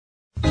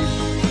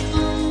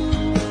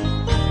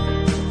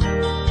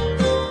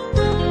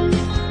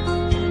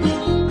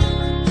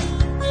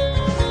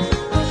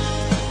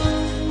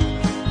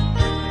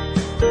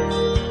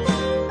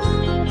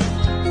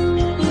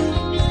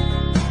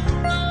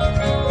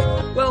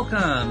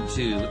Welcome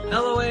to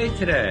LOA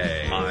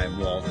Today. I'm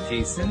Walt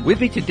Thiessen.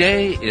 With me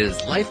today is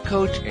life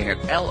coach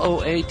and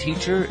LOA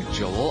teacher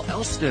Joel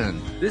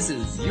Elston. This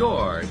is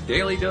your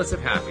daily dose of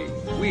happy.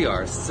 We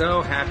are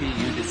so happy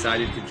you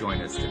decided to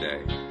join us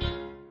today.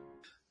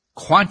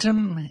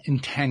 Quantum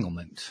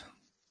entanglement.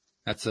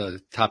 That's a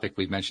topic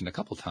we've mentioned a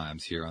couple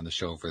times here on the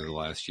show for the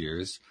last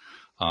years.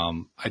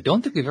 I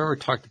don't think we've ever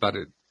talked about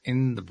it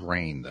in the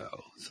brain,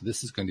 though. So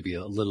this is going to be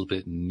a little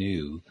bit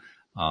new.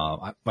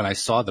 When I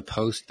saw the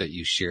post that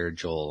you shared,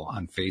 Joel,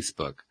 on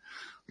Facebook,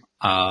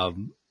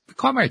 it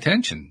caught my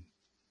attention.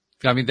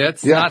 I mean,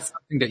 that's not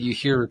something that you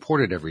hear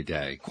reported every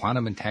day.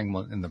 Quantum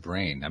entanglement in the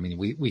brain. I mean,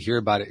 we hear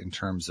about it in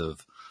terms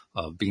of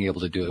being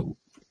able to do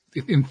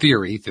it in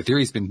theory. The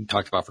theory's been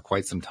talked about for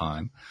quite some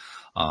time.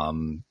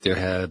 There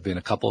have been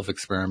a couple of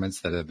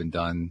experiments that have been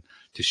done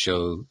to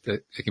show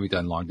that it can be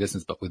done long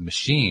distance, but with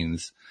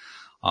machines.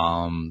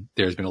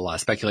 There's been a lot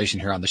of speculation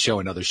here on the show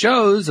and other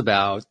shows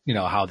about,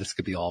 how this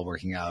could be all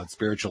working out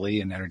spiritually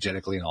and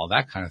energetically and all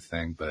that kind of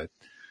thing. But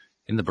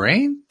in the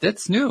brain,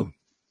 that's new.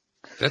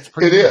 That's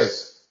pretty new. It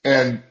is.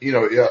 And,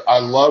 I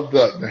love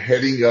the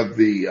heading of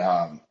the,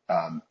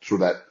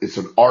 sort of that it's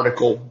an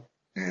article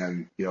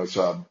and, it's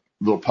a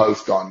little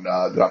post on,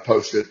 that I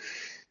posted,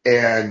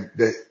 and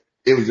that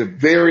it was a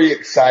very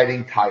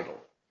exciting title.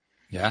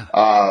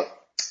 Yeah.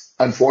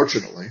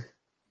 Unfortunately,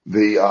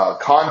 the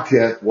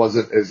content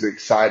wasn't as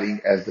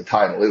exciting as the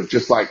title. It was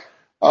just like,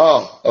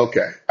 oh,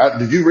 okay.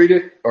 Did you read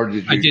it or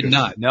did you? I did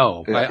not.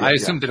 No, Yeah, I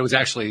assumed that it was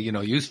actually,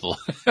 useful.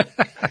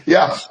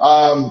 Yeah.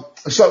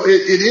 So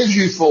it is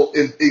useful.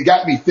 It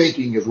got me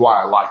thinking is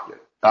why I liked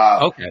it.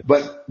 Okay.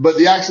 But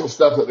the actual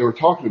stuff that they were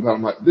talking about,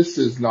 I'm like, this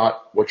is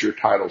not what your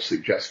title's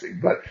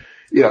suggesting. But,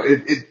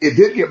 it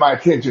did get my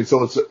attention.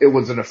 So it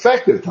was an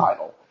effective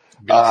title.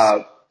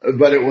 Yes.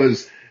 But it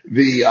was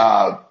the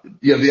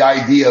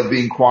idea of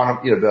being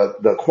quantum,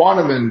 the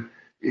quantum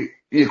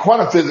and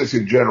quantum physics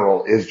in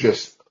general is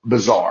just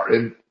bizarre.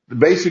 And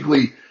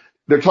basically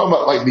they're talking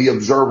about like the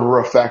observer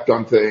effect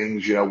on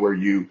things, where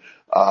you,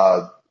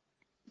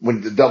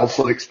 when the double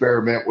slit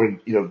experiment, when,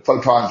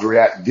 photons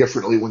react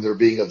differently when they're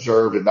being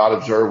observed and not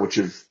observed, which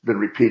has been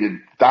repeated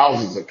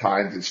thousands of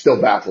times. It still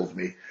baffles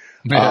me.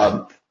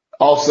 Yeah.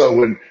 Also,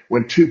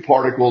 when two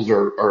particles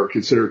are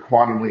considered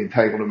quantumly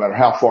entangled, no matter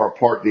how far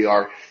apart they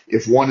are,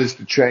 if one is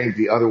to change,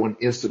 the other one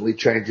instantly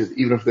changes,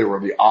 even if they were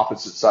on the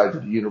opposite sides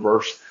of the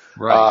universe.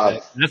 Right.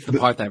 That's the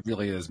part that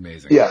really is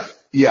amazing.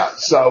 Yeah.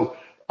 So,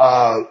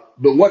 but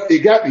what it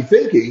got me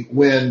thinking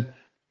when,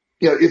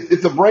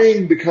 if the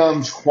brain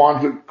becomes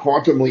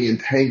quantumly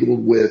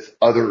entangled with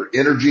other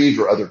energies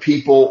or other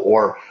people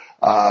or,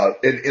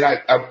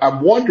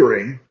 I'm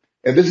wondering,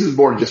 and this is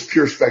more just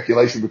pure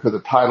speculation because the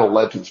title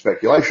led to the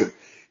speculation,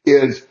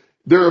 is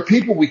there are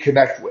people we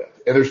connect with,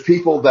 and there's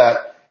people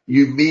that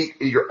you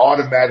meet and you're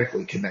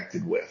automatically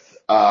connected with.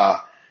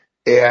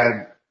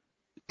 And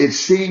it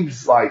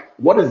seems like,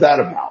 what is that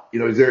about?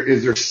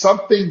 Is there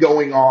something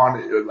going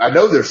on? I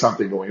know there's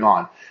something going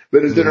on,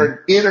 but is there an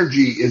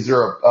energy? Is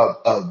there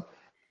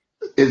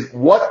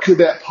what could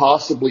that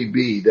possibly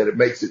be that it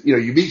makes it,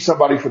 you meet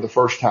somebody for the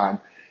first time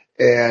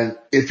and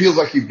it feels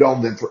like you've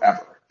known them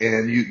forever.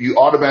 And you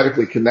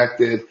automatically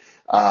connected,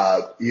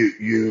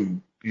 you're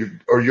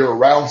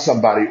around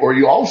somebody, or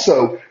you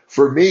also,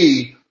 for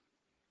me,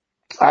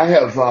 I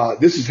have,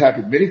 this has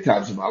happened many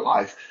times in my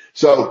life.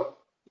 So,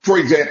 for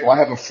example, I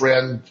have a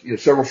friend,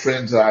 several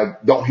friends that I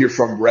don't hear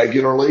from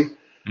regularly.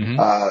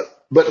 Mm-hmm.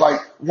 But like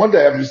one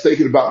day I'm just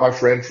thinking about my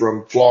friend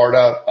from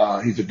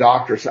Florida. He's a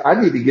doctor. So I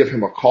need to give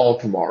him a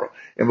call tomorrow.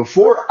 And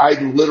before I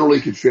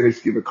literally could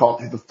finish giving a call,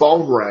 the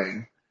phone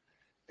rang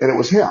and it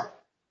was him.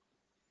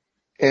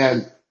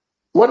 And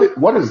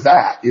what is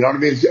that? You know what I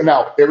mean?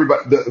 Now,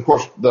 everybody, of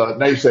course, the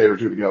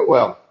naysayers are going to go,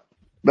 well,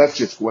 that's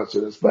just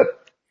coincidence. But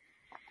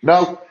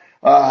no,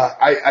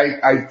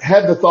 I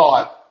had the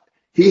thought,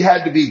 he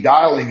had to be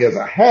dialing as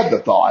I had the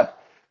thought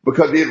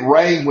because it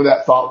rang when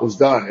that thought was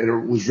done and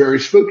it was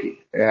very spooky.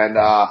 And,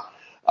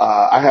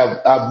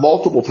 I've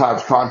multiple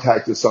times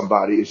contacted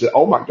somebody and said,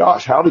 oh my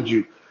gosh, how did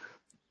you,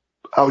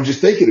 I was just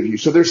thinking of you.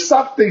 So there's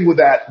something with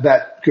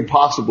that could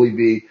possibly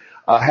be,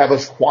 have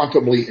us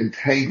quantumly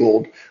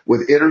entangled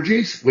with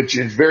energies, which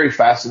is very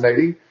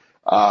fascinating.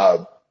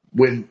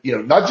 When,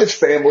 not just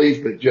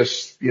families, but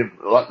just,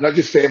 not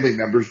just family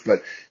members,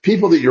 but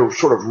people that you're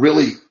sort of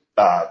really,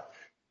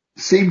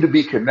 seem to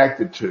be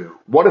connected to.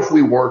 What if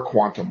we were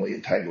quantumly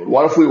entangled?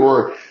 What if we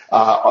were,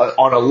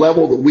 on a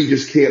level that we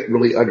just can't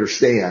really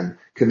understand,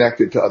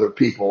 connected to other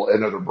people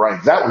and other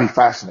brains? That would be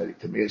fascinating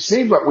to me. It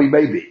seems like we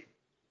may be.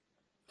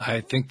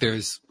 I think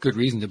there's good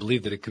reason to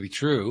believe that it could be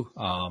true.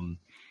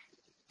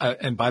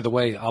 And by the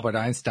way, Albert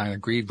Einstein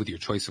agreed with your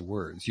choice of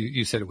words.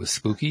 You said it was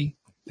spooky.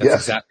 That's Yes.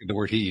 exactly the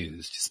word he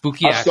used.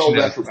 Spooky I action. stole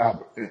that from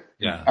Albert.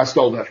 Yeah. I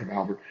stole that from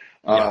Albert.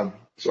 Yeah.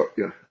 So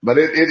yeah, but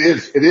it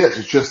is.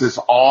 It's just this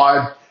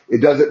odd.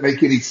 It doesn't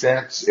make any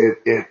sense.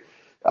 In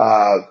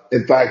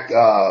fact,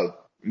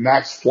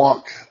 Max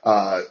Planck,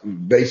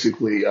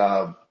 basically,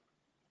 a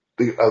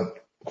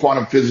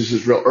quantum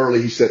physicist real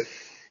early, he said,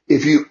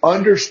 if you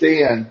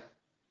understand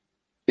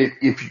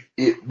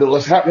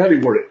how do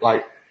you word it?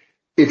 Like,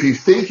 if you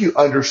think you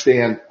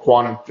understand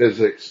quantum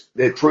physics,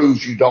 it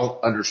proves you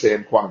don't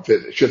understand quantum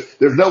physics. Just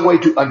there's no way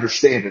to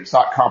understand it. It's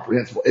not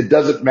comprehensible. It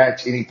doesn't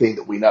match anything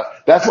that we know.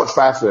 That's what's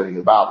fascinating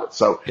about it.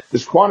 So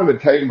this quantum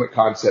entanglement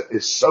concept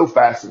is so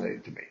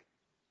fascinating to me.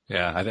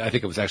 Yeah, I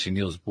think it was actually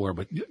Niels Bohr,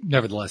 but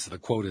nevertheless, the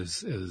quote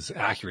is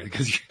accurate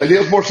because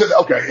Niels Bohr said,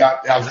 okay,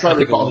 I was trying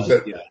to recall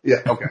it.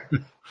 Yeah, okay.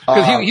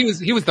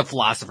 Because he was the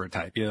philosopher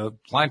type,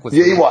 Planck was.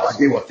 Yeah, he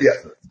was.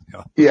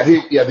 Yeah.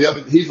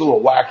 He's a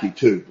little wacky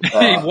too.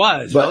 He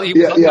was. But, he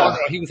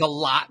was a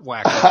lot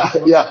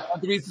wacky. Yeah. One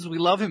of the reasons we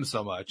love him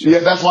so much. Yeah,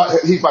 that's why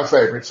he's my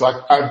favorite. So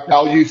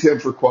I'll use him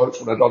for quotes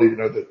when I don't even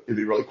know if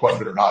he really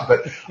quoted it or not.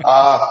 But,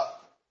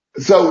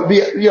 so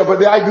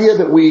the idea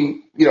that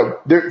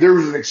there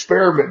was an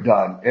experiment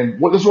done, and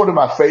this is one of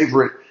my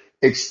favorite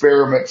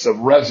experiments of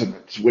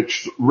resonance,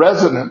 which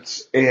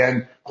resonance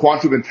and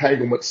quantum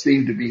entanglement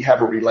seem to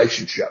have a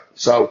relationship.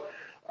 So,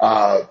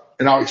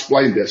 and I'll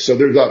explain this. So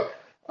there's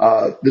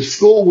the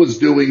school was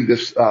doing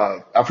this,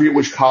 I forget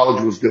which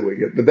college was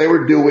doing it, but they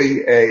were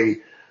doing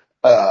a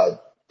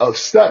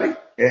study,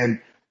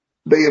 and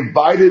they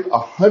invited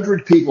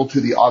 100 people to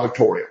the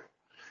auditorium.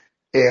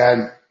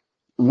 And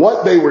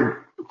what they were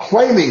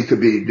claiming to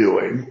be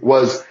doing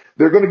was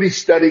they're going to be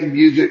studying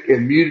music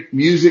and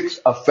music's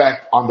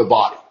effect on the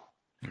body.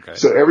 Okay.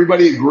 So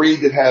everybody agreed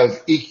to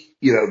have, the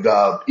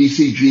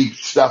ECG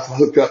stuff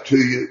hooked up to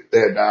you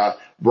and,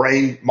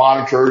 brain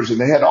monitors, and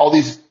they had all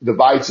these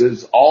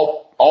devices.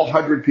 All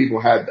 100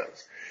 people had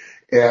those.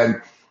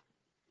 And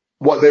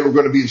what they were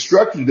going to be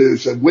instructed to do,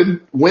 so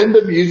when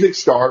the music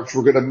starts,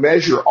 we're going to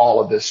measure all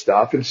of this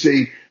stuff and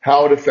see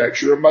how it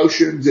affects your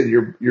emotions and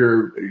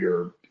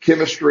your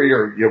chemistry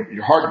or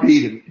your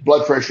heartbeat and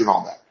blood pressure and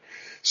all that.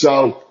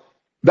 So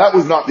that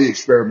was not the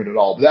experiment at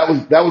all. That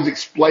was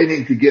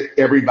explaining to get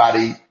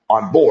everybody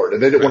on board,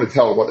 and they didn't want to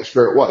tell them what the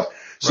experiment was.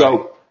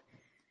 So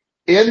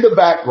in the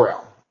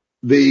background,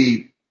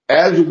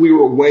 as we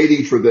were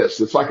waiting for this,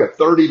 it's like a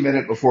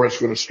 30-minute before it's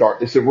going to start.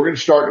 They said, we're going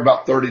to start in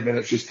about 30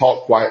 minutes. Just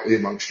talk quietly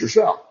amongst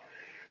yourself.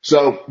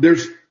 So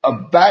there's a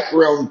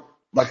background,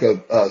 like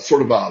a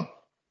sort of a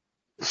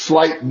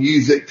slight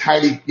music,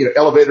 tiny,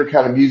 elevator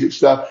kind of music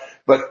stuff.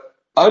 But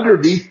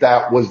underneath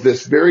that was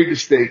this very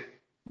distinct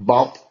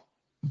bump.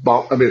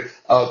 I mean,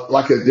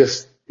 like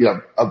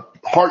a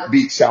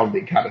heartbeat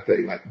sounding kind of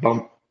thing, like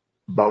bump,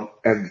 bump.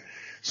 And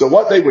so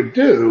what they would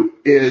do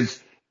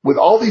is, with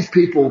all these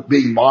people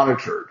being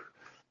monitored,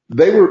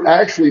 they were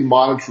actually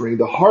monitoring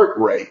the heart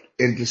rate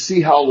and to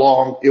see how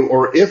long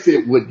or if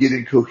it would get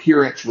in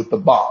coherence with the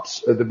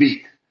bumps or the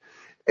beat.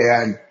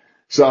 And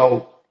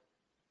so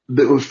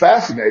it was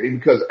fascinating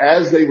because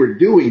as they were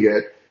doing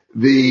it,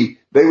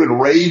 they would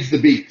raise the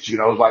beats,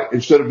 like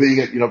instead of being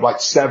at,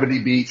 like 70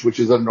 beats, which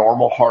is a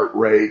normal heart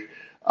rate.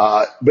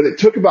 But it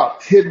took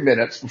about 10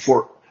 minutes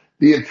before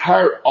the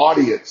entire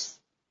audience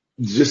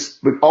just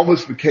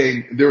almost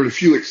became, there were a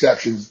few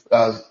exceptions,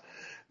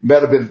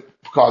 might have been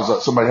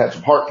because somebody had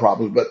some heart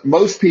problems, but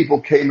most people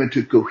came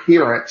into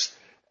coherence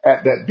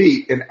at that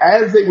beat. And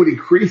as they would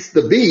increase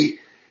the beat,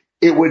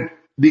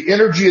 the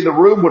energy in the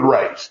room would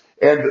raise,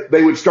 and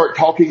they would start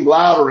talking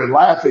louder and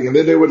laughing, and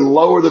then they would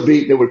lower the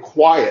beat and it would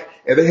quiet.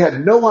 And they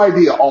had no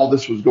idea all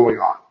this was going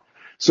on.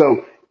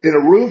 So in a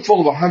room full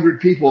of 100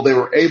 people, they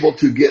were able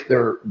to get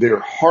their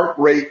heart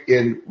rate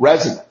in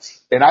resonance.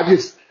 And I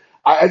just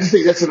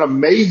think that's an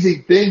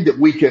amazing thing that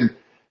we can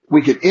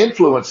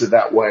influence it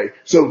that way.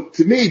 So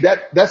to me,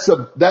 that's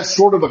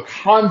sort of a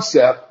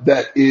concept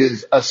that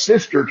is a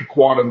sister to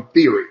quantum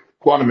theory,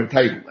 quantum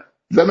entanglement.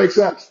 Does that make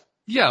sense?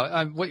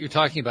 Yeah. What you're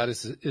talking about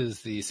is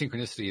the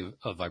synchronicity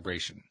of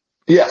vibration.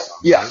 Yes.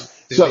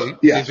 They've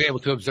been able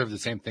to observe the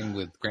same thing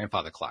with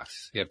grandfather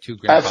clocks. You have two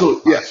grandfather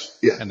clocks.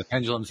 Yes. And the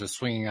pendulums are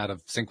swinging out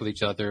of sync with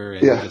each other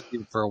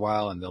and for a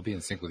while, and they'll be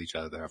in sync with each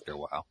other after a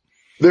while.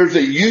 There's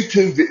a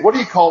YouTube, what do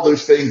you call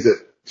those things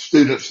that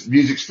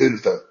music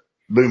students, that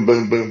boom,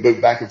 boom, boom, boom,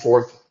 back and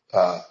forth?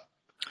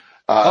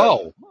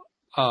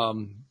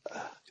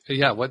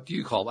 Yeah, what do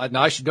you call it?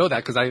 Now I should know that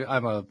because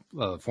I'm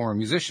a former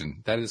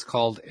musician. That is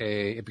called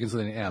it begins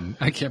with an M.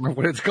 I can't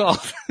remember what it's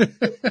called.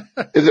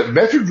 Is it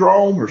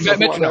metrodrome or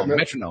something like that?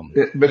 Metronome.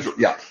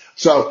 Yeah.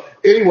 So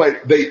anyway,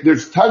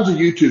 there's tons of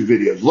YouTube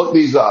videos. Look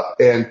these up,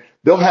 and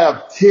they'll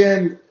have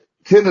 10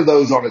 of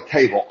those on a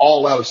table,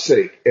 all out of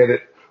sync. And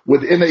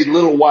within a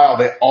little while,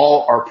 they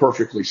all are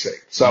perfectly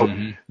synced. So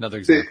another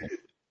example.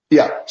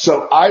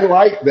 So I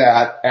like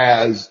that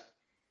as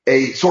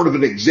a sort of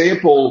an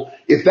example.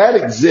 If that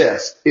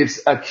exists,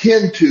 it's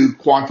akin to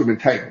quantum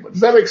entanglement.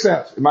 Does that make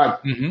sense? Am I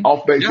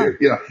off base here?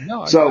 Yeah.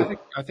 No, so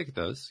I think it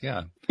does.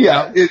 Yeah. Yeah.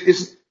 Now,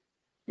 it's.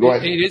 Go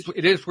ahead.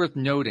 It is worth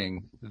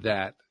noting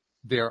that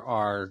there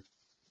are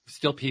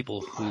still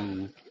people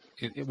who,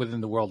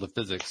 within the world of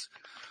physics,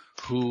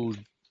 who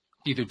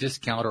either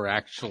discount or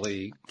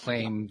actually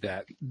claim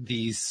that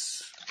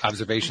these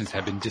observations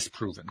have been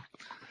disproven.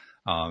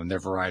 And there are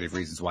a variety of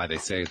reasons why they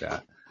say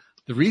that.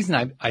 The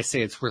reason I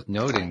say it's worth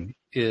noting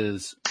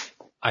is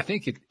I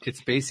think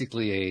it's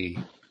basically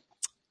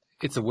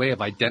it's a way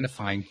of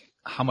identifying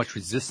how much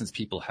resistance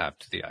people have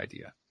to the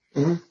idea.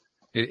 Mm-hmm.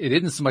 It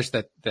isn't so much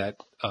that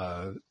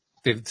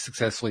they've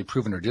successfully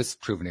proven or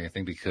disproven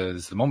anything,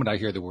 because the moment I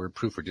hear the word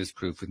proof or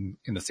disproof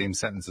in the same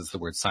sentence as the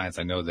word science,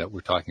 I know that we're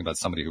talking about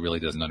somebody who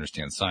really doesn't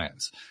understand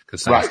science,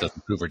 because science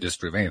doesn't prove or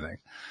disprove anything.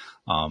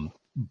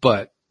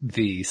 But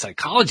the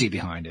psychology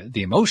behind it,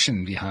 the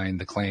emotion behind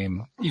the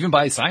claim, even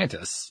by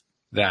scientists,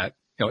 that,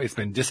 it's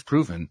been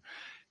disproven,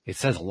 it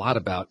says a lot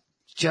about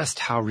just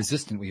how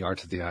resistant we are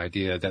to the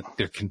idea that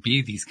there can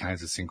be these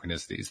kinds of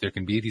synchronicities, there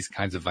can be these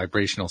kinds of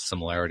vibrational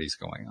similarities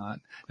going on,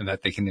 and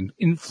that they can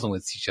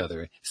influence each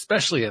other,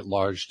 especially at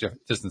large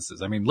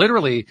distances. I mean,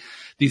 literally,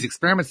 these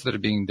experiments that are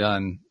being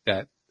done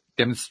that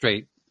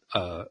demonstrate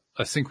a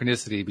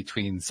synchronicity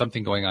between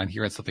something going on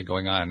here and something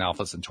going on in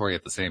Alpha Centauri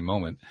at the same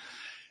moment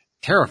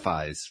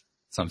terrifies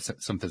some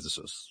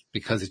physicists,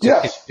 because it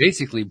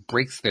basically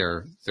breaks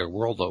their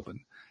world open.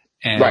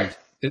 And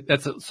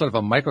that's sort of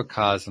a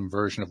microcosm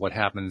version of what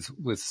happens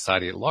with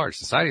society at large.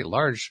 Society at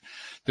large,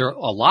 there are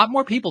a lot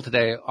more people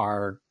today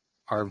are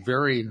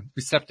very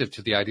receptive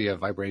to the idea of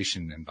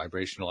vibration and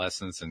vibrational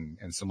essence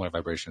and similar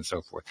vibration and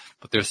so forth.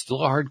 But there's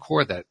still a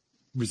hardcore that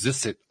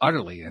resists it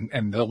utterly,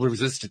 and they'll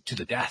resist it to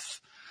the death.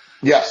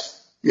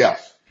 Yes.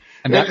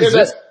 And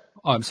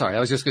I'm sorry, I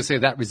was just going to say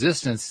that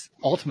resistance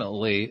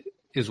ultimately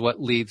is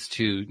what leads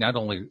to not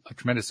only a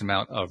tremendous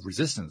amount of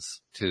resistance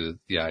to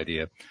the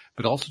idea,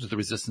 but also to the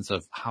resistance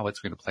of how it's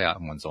going to play out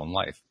in one's own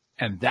life.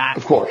 And that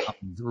of course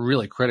becomes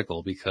really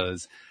critical,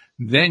 because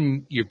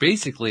then you're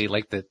basically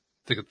like the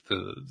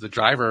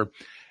driver,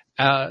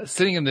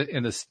 sitting in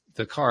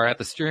the car at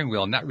the steering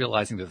wheel, not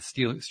realizing that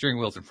the steering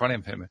wheel's in front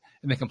of him,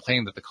 and then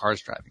complaining that the car's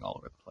driving all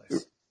over the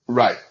place.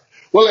 Right.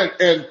 Well,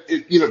 and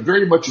it,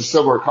 very much a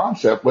similar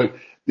concept, but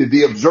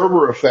the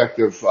observer effect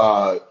of,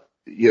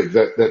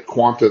 that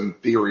quantum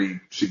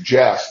theory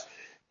suggests,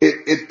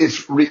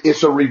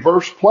 it's a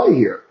reverse play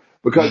here.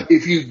 Because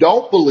if you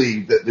don't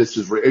believe that this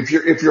is real, if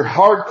you're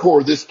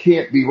hardcore, this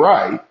can't be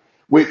right,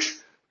 which,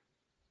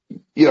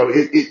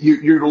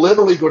 you're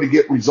literally going to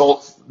get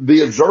results.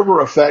 The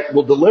observer effect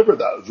will deliver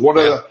those. One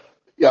of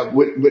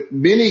with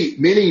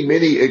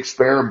many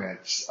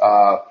experiments,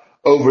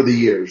 over the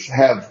years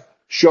have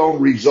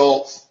shown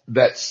results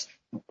that's,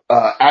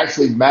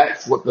 actually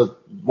match what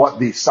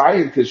the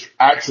scientists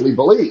actually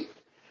believe.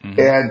 Mm-hmm.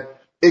 And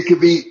it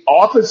could be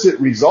opposite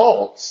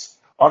results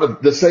on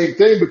the same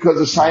thing, because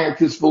the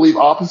scientists believe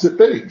opposite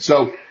things.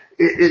 So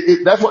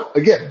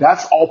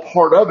that's all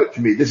part of it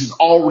to me. This is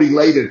all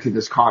related to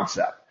this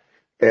concept.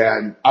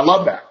 And I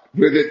love that.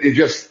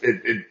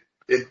 It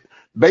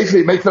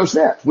basically makes no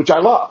sense, which I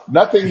love.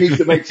 Nothing needs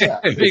to make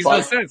sense. It makes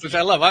no sense, which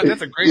I love.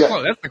 That's a great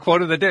quote. That's the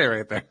quote of the day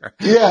right there.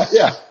 Yeah.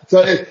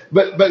 So,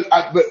 but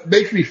it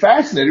makes me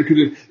fascinated,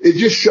 because it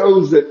just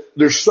shows that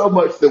there's so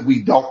much that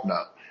we don't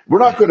know. We're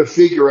not going to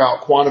figure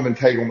out quantum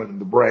entanglement in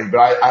the brain, but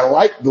I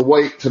like the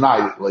way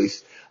tonight, at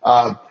least.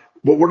 But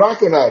we're not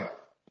going to,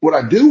 what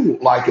I do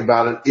like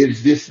about it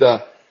is this,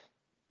 the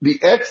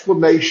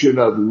explanation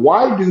of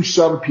why do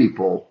some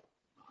people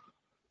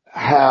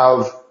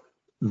have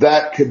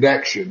that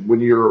connection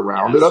when you're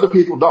around and other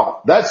people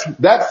don't.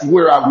 That's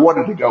where I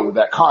wanted to go with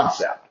that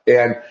concept.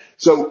 And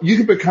so you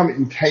can become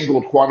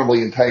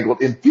quantumly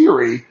entangled. In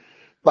theory,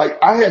 like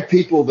I have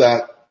people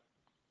that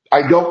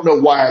I don't know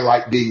why I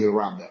like being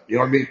around them. You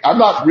know what I mean? I'm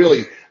not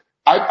really,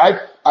 I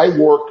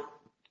work,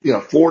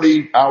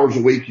 40 hours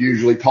a week,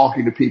 usually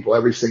talking to people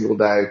every single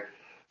day.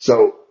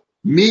 So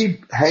me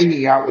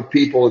hanging out with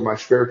people in my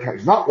spare time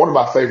is not one of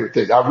my favorite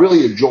things. I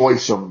really enjoy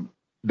some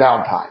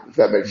downtime, if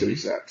that makes any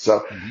sense.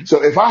 So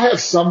if I have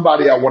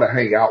somebody I want to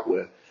hang out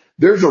with,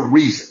 there's a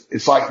reason.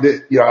 It's like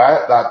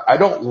that, I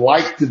don't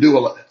like to do a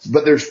lot,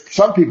 but there's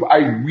some people I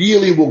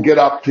really will get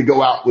up to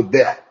go out with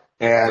them.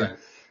 And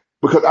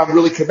because I'm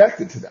really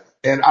connected to them.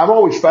 And I'm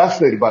always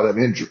fascinated by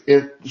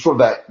that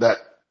sort of that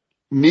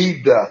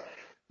need,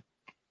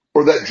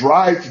 or that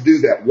drive to do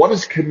that. What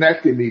is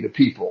connecting me to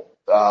people,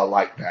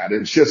 like that?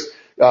 And it's just,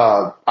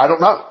 I don't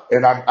know.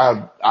 And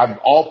I'm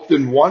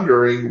often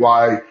wondering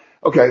why,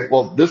 okay,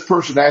 well, this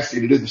person asked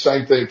you to do the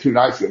same thing 2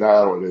 nights ago. No,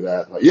 I don't want to do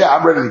that. Like, yeah,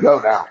 I'm ready to go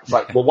now. It's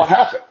like, well, what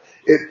happened?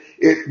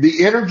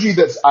 The energy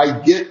that I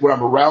get when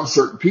I'm around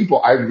certain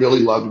people, I really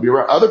love to be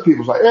around. Other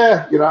people's like,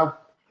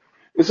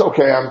 it's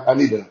okay. I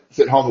need to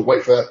sit home and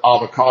wait for that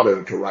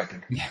avocado to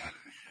ripen.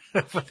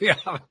 For the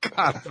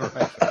avocado,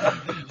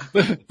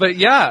 right? but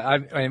yeah,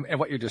 and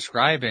what you're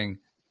describing,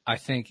 I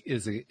think,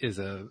 is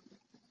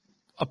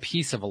a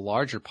piece of a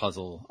larger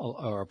puzzle,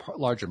 or a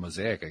larger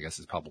mosaic, I guess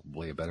is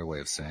probably a better way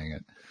of saying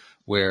it,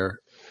 where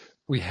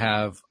we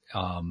have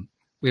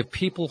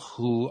people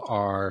who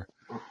are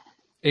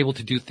able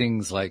to do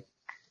things like,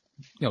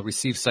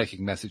 receive psychic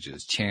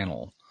messages,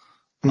 channel,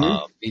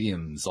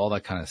 mediums, all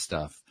that kind of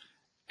stuff.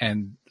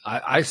 And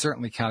I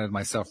certainly counted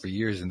myself for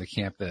years in the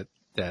camp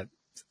that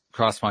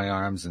crossed my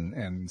arms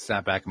and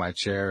sat back in my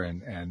chair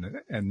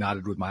and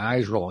nodded with my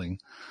eyes rolling,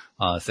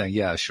 saying,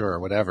 yeah, sure,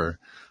 whatever,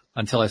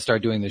 until I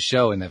started doing this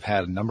show. And I've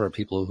had a number of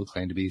people who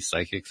claim to be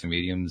psychics and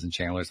mediums and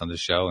channelers on the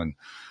show. And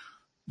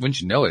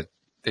wouldn't you know it,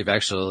 they've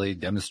actually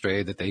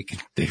demonstrated that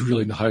they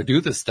really know how to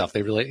do this stuff.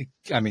 They really,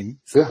 I mean,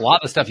 Yeah. a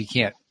lot of stuff you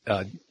can't,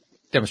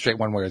 demonstrate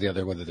one way or the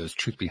other, whether there's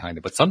truth behind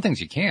it, but some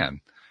things you can.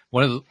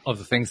 One of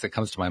the things that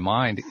comes to my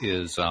mind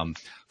is,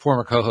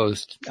 former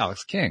co-host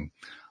Alex King,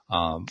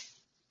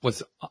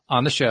 was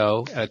on the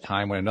show at a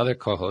time when another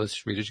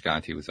co-host, Rita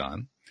Giganti, was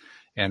on,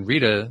 and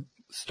Rita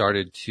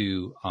started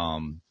to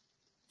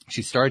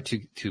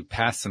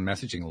pass some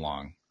messaging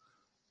along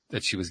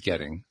that she was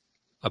getting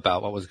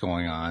about what was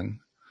going on,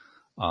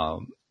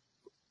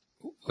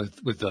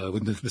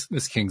 with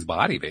Miss King's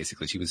body.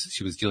 Basically, she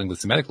was dealing with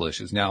some medical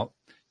issues. Now,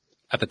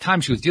 at the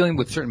time, she was dealing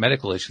with certain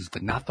medical issues,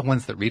 but not the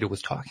ones that Rita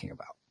was talking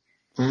about.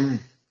 Mm.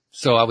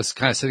 So I was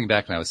kind of sitting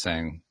back and I was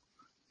saying,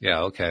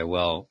 yeah, okay,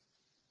 well,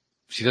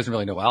 she doesn't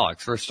really know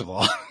Alex, first of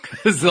all,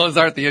 because those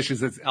aren't the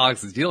issues that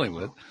Alex is dealing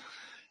with.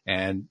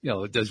 And,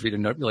 does Rita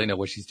really know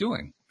what she's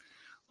doing?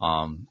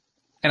 And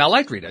I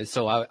like Rita,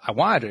 so I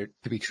wanted it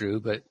to be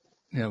true, but,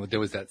 there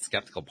was that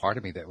skeptical part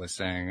of me that was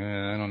saying,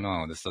 I don't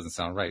know, this doesn't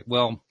sound right.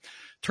 Well,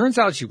 turns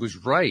out she was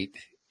right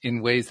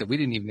in ways that we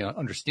didn't even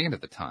understand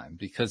at the time,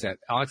 because at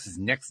Alex's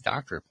next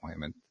doctor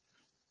appointment,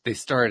 they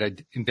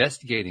started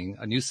investigating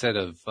a new set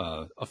of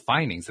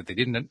findings that they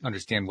didn't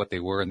understand what they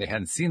were and they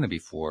hadn't seen them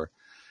before.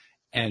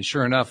 And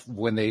sure enough,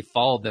 when they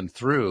followed them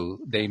through,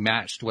 they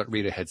matched what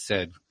Rita had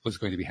said was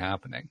going to be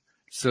happening.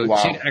 So Wow.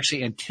 she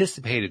actually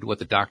anticipated what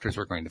the doctors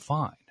were going to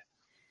find.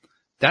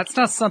 That's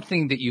not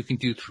something that you can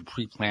do through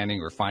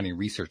pre-planning or finding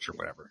research or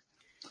whatever.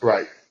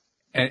 Right.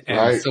 And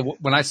Right. so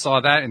when I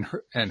saw that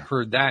and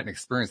heard that and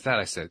experienced that,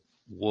 I said,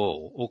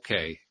 whoa,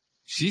 okay,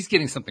 she's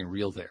getting something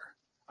real there.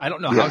 I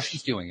don't know how Yes.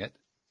 she's doing it.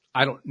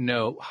 I don't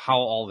know how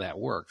all that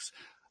works,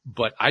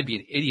 but I'd be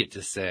an idiot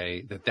to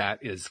say that that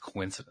is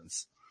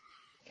coincidence.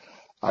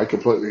 I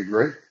completely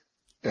agree.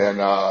 And,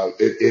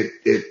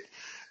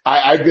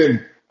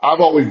 I've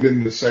always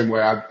been the same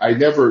way.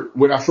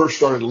 When I first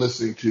started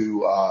listening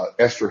to,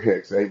 Esther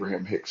Hicks,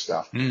 Abraham Hicks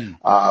stuff,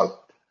 I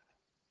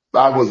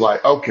was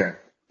like, okay,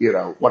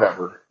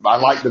 whatever. I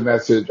like the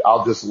message.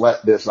 I'll just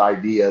let this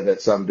idea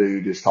that some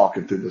dude is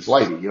talking to this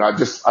lady, I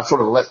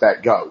sort of let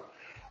that go.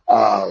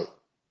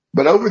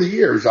 But over the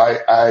years,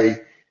 I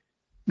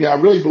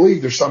really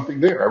believe there's something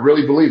there. I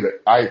really believe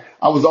it. I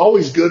was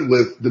always good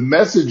with the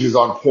message is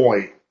on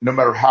point, no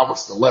matter how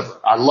it's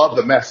delivered. I love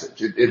the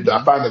message.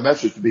 I find the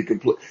message to be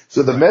complete.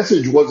 So the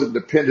message wasn't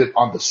dependent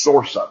on the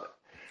source of it.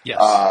 Yes.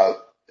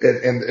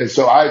 And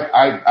so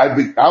I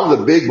was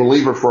a big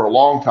believer for a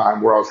long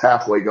time where I was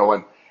halfway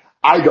going,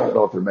 I don't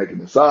know if they're making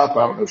this up.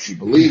 I don't know if she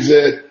believes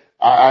it.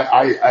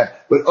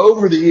 But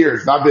over the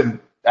years, and I've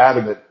been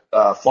adamant,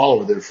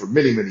 follower there for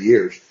many, many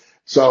years.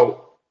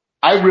 So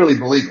I really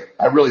believe it.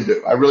 I really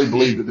do. I really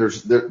believe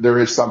that there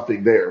is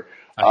something there.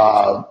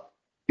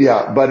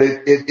 Yeah, but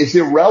it's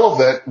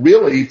irrelevant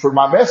really for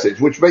my message,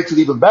 which makes it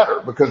even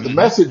better because the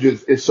message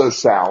is so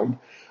sound.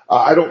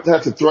 I don't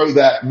have to throw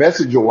that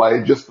message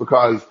away just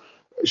because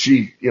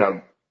she,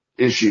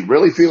 is she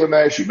really feeling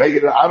that? Is she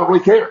making it? I don't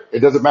really care. It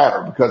doesn't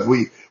matter because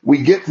we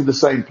get to the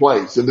same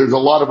place, and there's a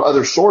lot of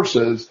other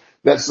sources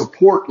that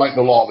support like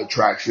the law of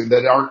attraction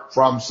that aren't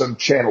from some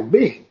channeled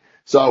being.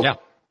 So,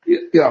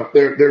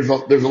 there's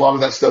a lot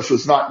of that stuff, so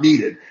it's not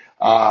needed.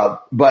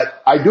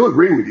 But I do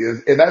agree with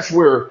you, and that's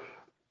where,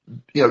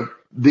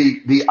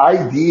 the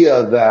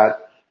idea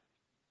that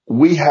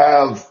we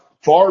have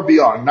far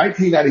beyond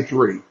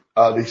 1993,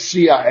 the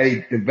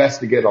CIA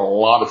investigated a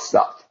lot of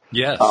stuff.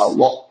 Yes.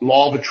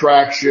 Law of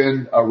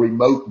attraction,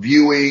 remote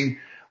viewing,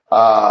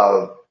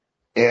 and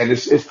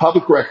it's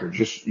public record.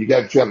 You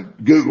got to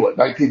Google it.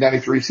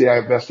 1993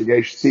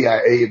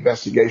 CIA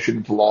investigation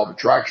into law of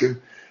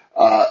attraction.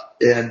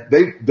 And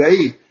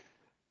they,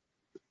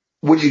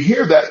 when you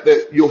hear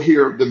that you'll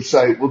hear them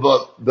say,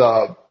 well,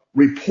 the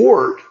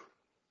report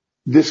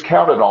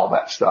discounted all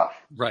that stuff.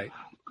 Right.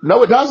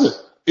 No, it doesn't.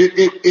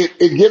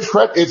 It gives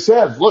credit. It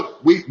says,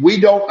 look, we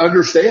don't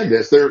understand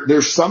this.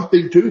 There's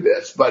something to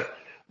this, but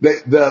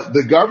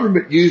the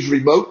government used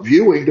remote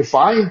viewing to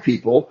find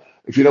people.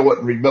 If you know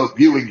what remote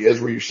viewing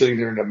is, where you're sitting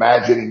there and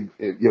imagining,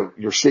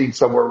 you're seeing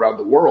somewhere around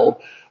the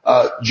world.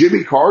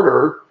 Jimmy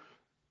Carter,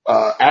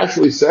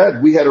 actually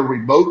said we had a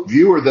remote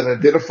viewer that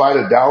identified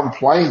a downed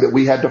plane that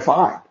we had to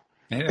find.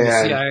 And the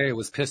CIA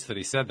was pissed that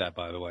he said that,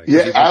 by the way.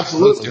 Yeah,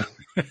 absolutely.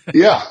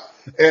 Yeah.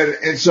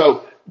 And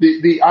so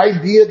the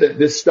idea that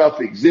this stuff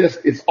exists,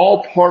 it's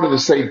all part of the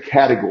same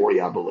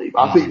category, I believe.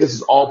 I think this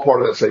is all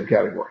part of that same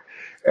category.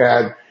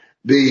 And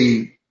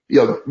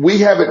we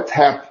haven't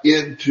tapped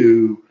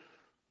into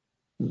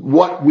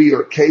what we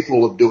are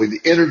capable of doing,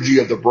 the energy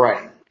of the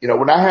brain.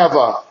 When I have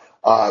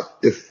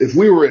if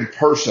we were in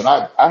person,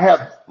 I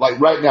have, like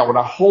right now, when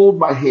I hold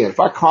my hand, if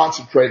I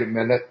concentrate a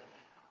minute,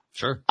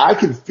 sure, I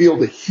can feel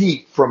the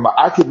heat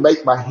I can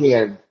make my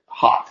hand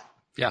hot.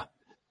 Yeah.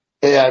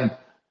 And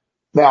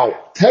now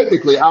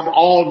technically I'm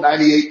all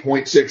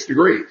 98.6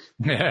 degrees,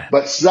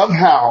 but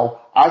somehow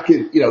I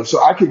could,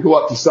 so I could go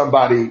up to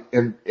somebody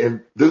and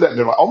do that. And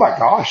they're like, oh my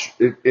gosh,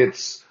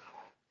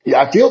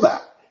 I feel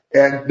that.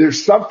 And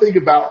there's something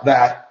about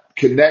that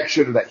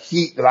connection and that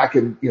heat that I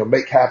can,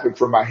 make happen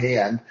from my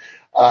hand.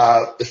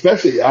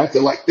 Especially I have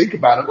to like think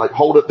about it, like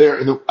hold it there,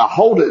 and then I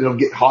hold it and it'll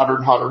get hotter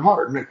and hotter and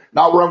hotter. I mean,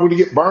 not where I'm going to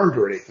get burned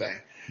or anything.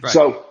 Right.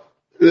 So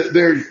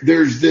there's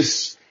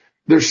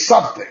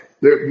something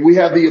there. We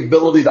have the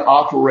ability to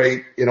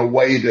operate in a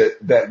way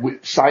that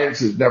science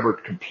has never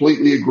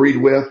completely agreed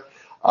with.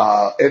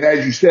 And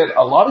as you said,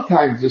 a lot of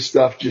times this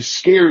stuff just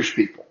scares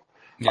people.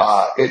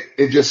 Yes.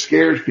 It just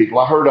scares people.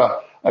 I heard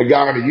a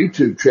guy on a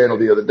YouTube channel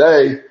the other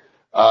day,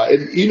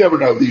 and you never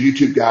know these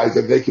YouTube guys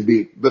that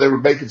but they were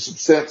making some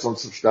sense on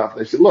some stuff.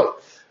 They said,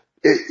 look,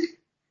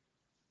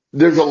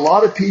 there's a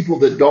lot of people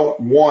that don't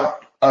want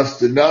us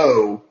to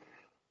know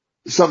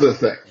some of the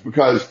things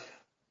because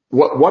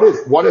what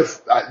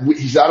if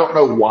he said, I don't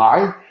know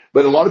why,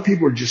 but a lot of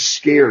people are just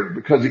scared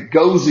because it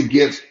goes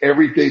against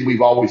everything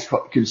we've always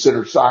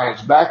considered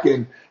science. Back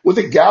in, was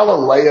it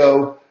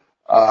Galileo?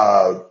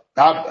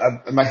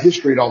 My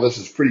history and all this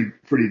is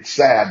pretty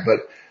sad,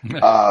 but,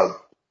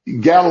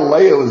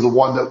 Galileo is the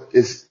one that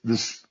is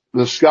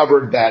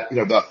discovered that,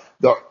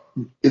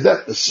 is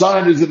that the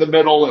sun is in the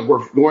middle and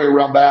we're going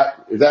around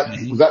that? Was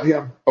that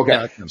him? Okay. Yeah,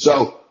 that's him.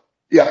 So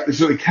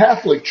the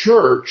Catholic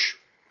Church,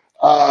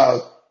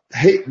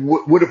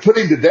 would have put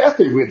him to death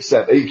if we had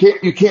said that.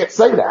 You can't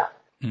say that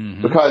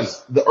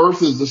because the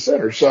earth is the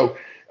center. So,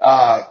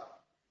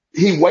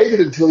 he waited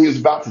until he was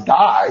about to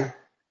die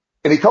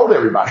and he told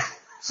everybody.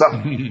 So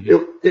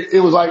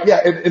it was like,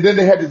 and then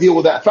they had to deal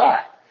with that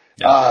fact.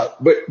 Yeah.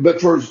 But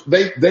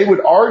they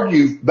would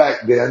argue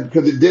back then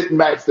because it didn't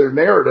match their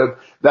narrative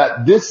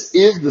that this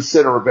is the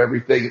center of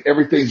everything and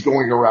everything's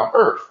going around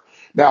earth.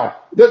 Now,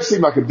 it doesn't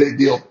seem like a big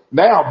deal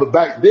now, but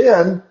back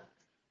then,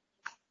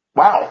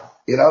 wow,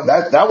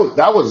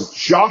 that was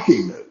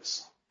shocking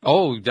news.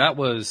 Oh, that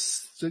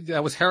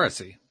was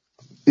heresy.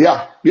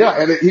 Yeah.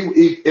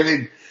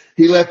 And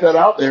he let that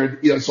out there.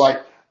 It's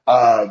like,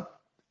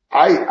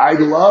 I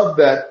love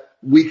that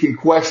we can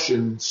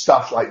question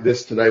stuff like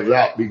this today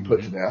without being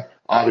put to death,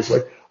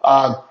 obviously.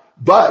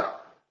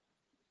 But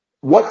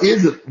what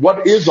is it?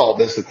 What is all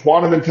this? The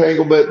quantum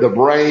entanglement, the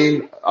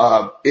brain,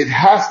 it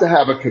has to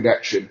have a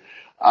connection.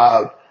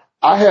 I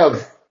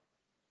have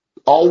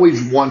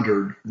always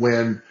wondered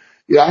when,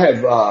 I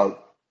have,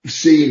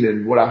 seen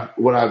in what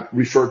I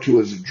refer to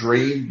as a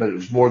dream, but it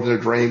was more than a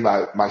dream.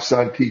 My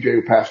son, TJ,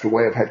 who passed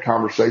away, I've had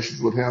conversations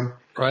with him.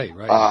 Right.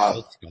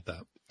 About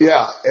that.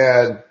 Yeah.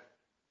 And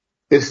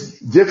it's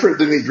different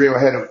than the dream I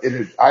had.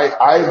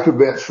 I am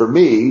convinced for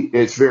me,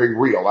 it's very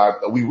real.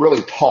 We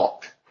really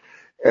talked,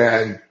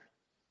 and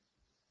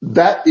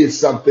that is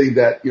something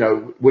that,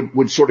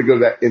 would sort of go to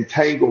that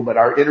entanglement.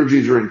 Our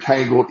energies are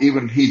entangled.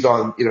 Even he's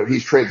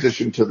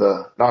transitioned to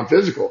the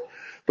non-physical,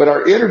 but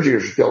our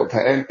energies are still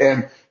entangled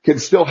and can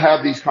still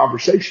have these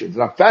conversations.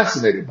 And I'm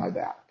fascinated by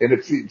that. And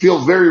it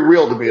feels very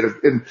real to me.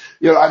 And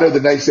I know the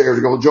naysayers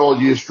are going, Joel,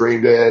 you just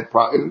dreamed it.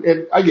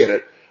 And I get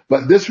it,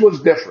 but this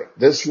was different.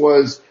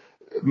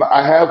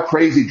 I have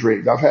crazy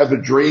dreams. I've had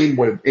a dream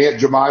when Aunt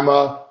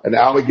Jemima, an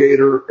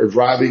alligator, is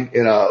driving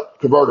in a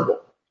convertible.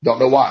 Don't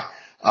know why.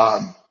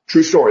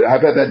 True story.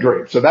 I've had that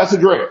dream. So that's a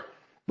dream.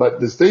 But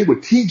this thing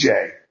with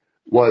TJ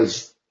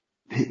was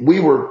we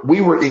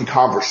were in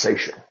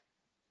conversation.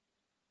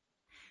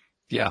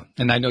 Yeah.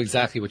 And I know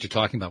exactly what you're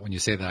talking about when you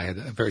say that. I had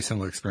a very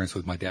similar experience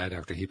with my dad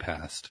after he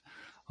passed.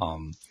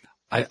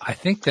 I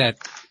think that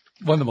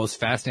one of the most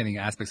fascinating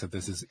aspects of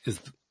this is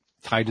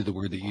tied to the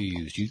word that you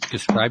used. You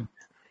described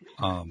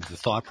the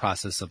thought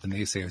process of the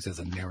naysayers as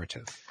a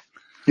narrative.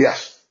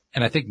 Yes.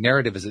 And I think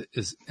narrative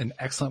is an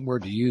excellent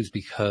word to use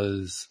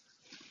because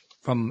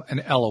from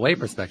an LOA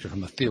perspective,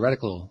 from a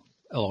theoretical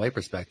LOA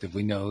perspective,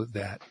 we know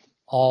that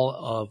all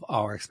of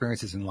our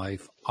experiences in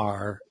life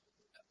are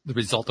the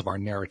result of our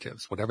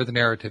narratives. Whatever the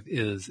narrative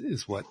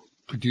is what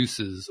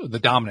produces, or the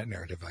dominant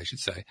narrative, I should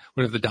say.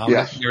 Whatever the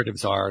dominant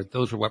narratives are,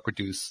 those are what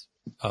produce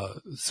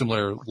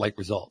similar like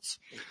results.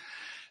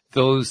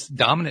 Those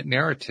dominant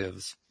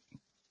narratives,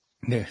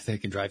 they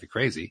can drive you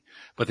crazy,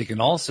 but they can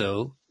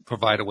also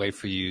provide a way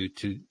for you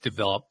to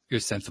develop your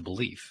sense of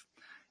belief.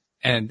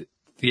 And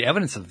the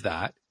evidence of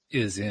that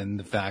is in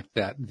the fact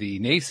that the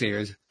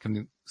naysayers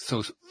can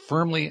so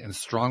firmly and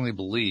strongly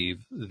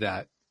believe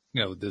that,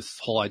 this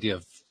whole idea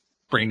of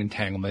brain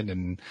entanglement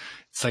and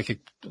psychic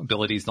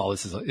abilities and all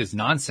this is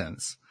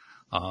nonsense,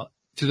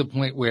 to the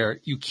point where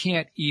you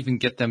can't even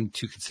get them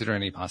to consider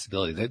any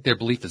possibility. Their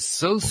belief is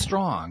so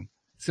strong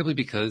simply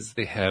because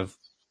they have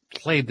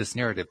played this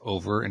narrative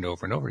over and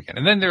over and over again.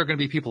 And then there are going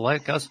to be people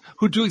like us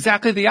who do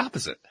exactly the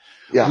opposite.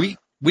 Yeah.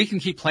 We can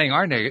keep playing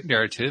our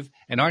narrative,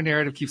 and our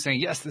narrative keeps saying,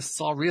 yes, this is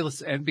all real,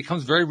 and it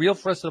becomes very real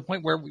for us to the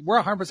point where we're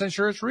 100%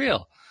 sure it's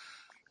real.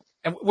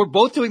 And we're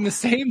both doing the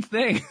same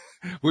thing.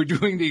 We're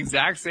doing the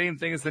exact same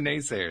thing as the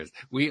naysayers.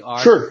 We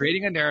are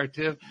creating a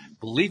narrative,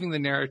 believing the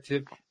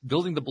narrative,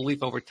 building the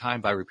belief over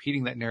time by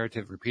repeating that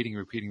narrative,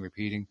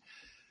 repeating.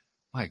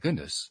 My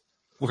goodness.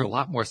 We're a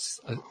lot more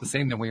the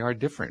same than we are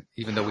different,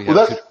 even though we have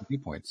different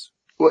viewpoints.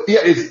 Well, yeah,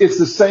 it's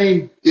the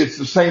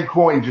same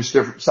coin, just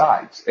different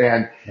sides.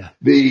 And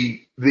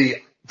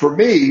for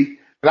me,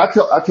 and I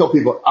tell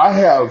people,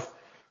 I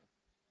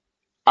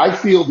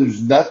feel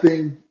there's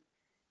nothing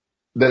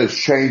that has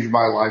changed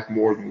my life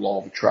more than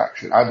law of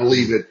attraction. I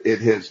believe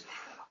it has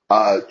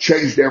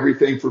changed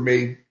everything for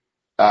me.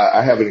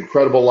 I have an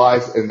incredible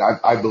life, and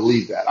I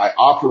believe that. I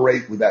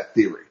operate with that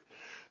theory.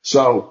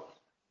 So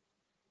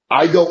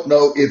I don't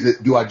know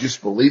do I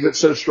just believe it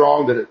so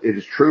strong that it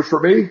is true for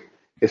me?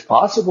 It's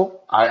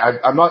possible.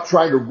 I'm not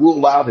trying to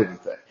rule out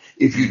anything.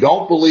 If you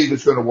don't believe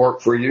it's going to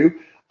work for you,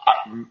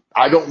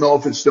 I don't know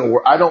if it's still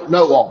work. I don't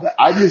know all that.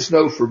 I just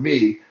know for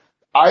me,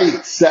 I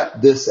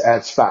accept this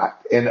as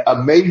fact, and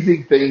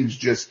amazing things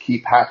just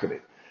keep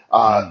happening.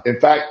 In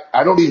fact,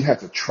 I don't even have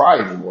to try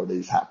anymore.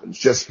 These happen. It's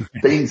just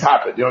things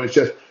happen. It's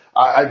just,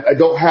 I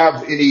don't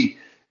have any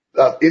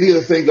of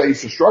the things I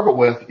used to struggle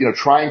with,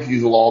 trying to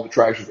use the law of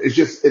attraction. It's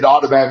just, it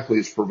automatically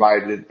is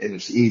provided and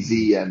it's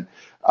easy. And,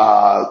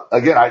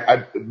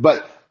 again,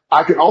 but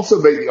I can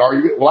also make the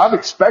argument, well, I'm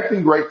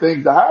expecting great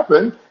things to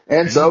happen.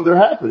 And so they're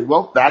happening.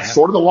 Well, that's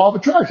sort of the law of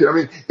attraction. I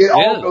mean, it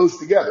all goes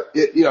together.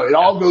 It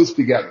all goes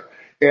together.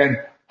 And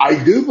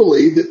I do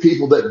believe that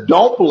people that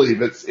don't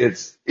believe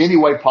it's any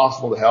way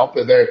possible to help,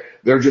 and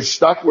they're just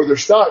stuck where they're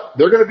stuck,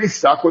 they're going to be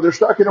stuck where they're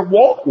stuck, and it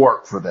won't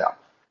work for them,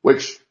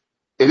 which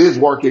it is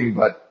working,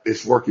 but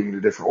it's working in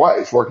a different way.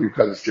 It's working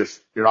because it's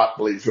just, you're not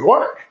believing it's going to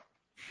work.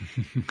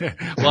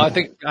 Well, I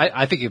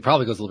think it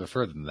probably goes a little bit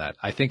further than that.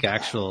 I think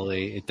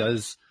actually it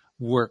does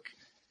work,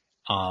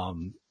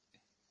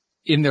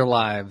 in their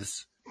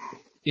lives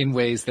in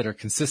ways that are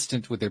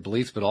consistent with their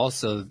beliefs, but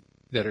also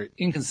that are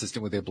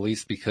inconsistent with their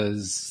beliefs,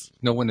 because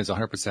no one is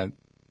 100%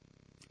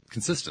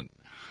 consistent.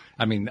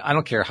 I mean, I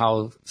don't care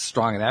how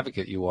strong an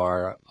advocate you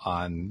are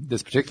on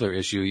this particular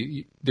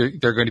issue. There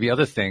are going to be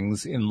other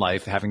things in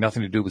life having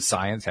nothing to do with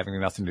science, having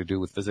nothing to do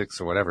with physics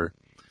or whatever.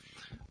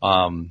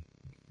 And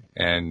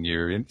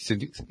you're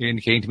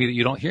indicating to me that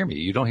you don't hear me.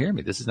 You don't hear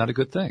me. This is not a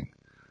good thing.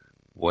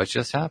 What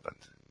just happened?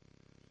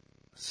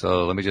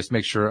 So let me just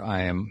make sure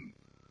I am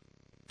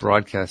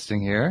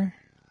broadcasting here.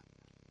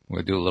 I'm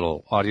going to do a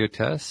little audio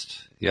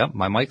test. Yep,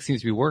 my mic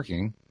seems to be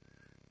working,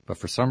 but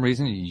for some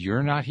reason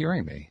you're not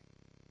hearing me.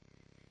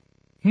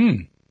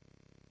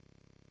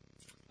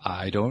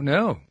 I don't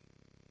know.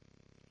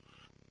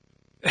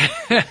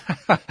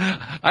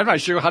 I'm not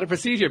sure how to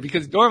proceed here,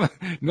 because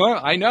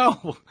I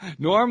know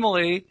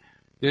normally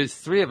there's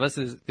three of us.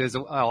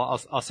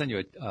 I'll send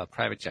you a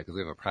private chat, because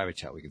we have a private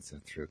chat we can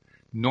send through.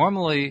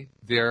 Normally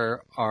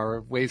there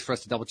are ways for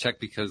us to double check,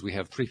 because we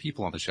have 3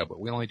 people on the show, but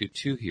we only do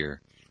 2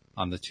 here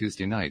on the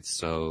Tuesday nights.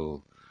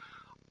 So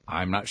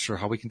I'm not sure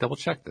how we can double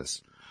check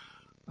this.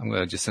 I'm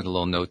going to just send a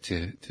little note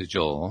to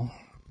Joel.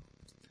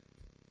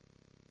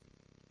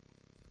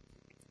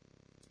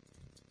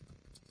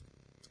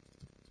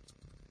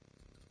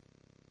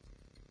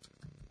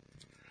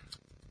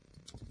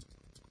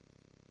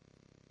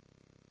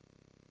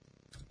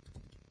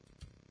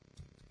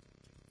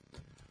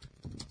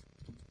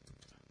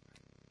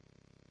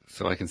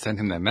 So I can send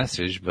him that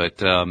message,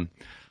 but I'm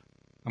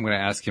going to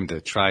ask him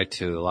to try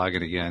to log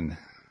in again.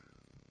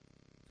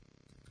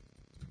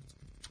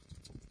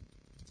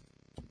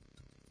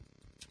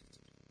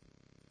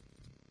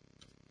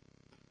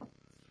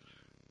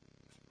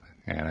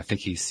 And I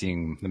think he's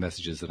seeing the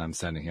messages that I'm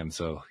sending him.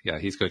 So yeah,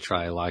 he's going to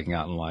try logging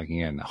out and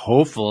logging in.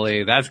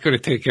 Hopefully that's going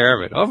to take care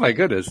of it. Oh my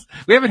goodness.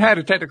 We haven't had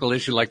a technical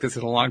issue like this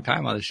in a long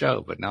time on the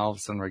show, but now all of a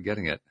sudden we're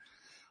getting it.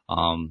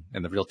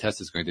 And the real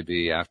test is going to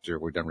be after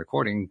we're done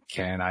recording.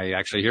 Can I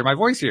actually hear my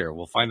voice here?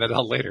 We'll find that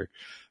out later.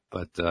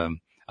 But,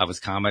 I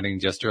was commenting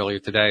just earlier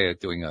today at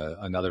doing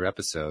another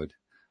episode,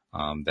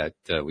 that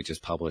we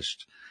just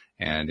published.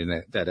 And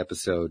in that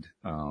episode,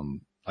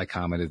 I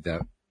commented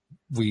that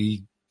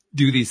we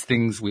do these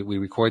things. We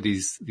record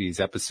these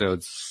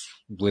episodes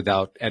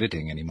without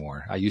editing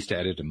anymore. I used to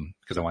edit them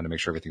because I wanted to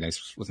make sure everything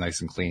was nice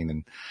and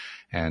clean.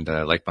 And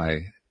like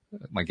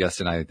my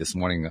guest and I this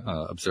morning,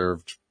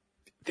 observed,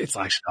 it's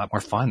actually a lot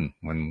more fun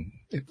when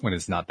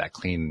it's not that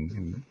clean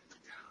and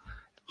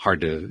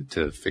hard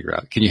to figure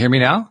out. Can you hear me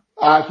now?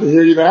 I can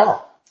hear you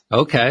now.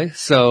 Okay.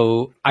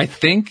 So I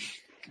think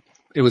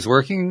it was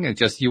working. It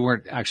just, you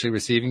weren't actually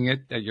receiving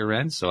it at your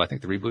end. So I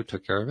think the reboot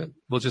took care of it.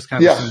 We'll just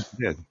kind of assume it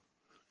did.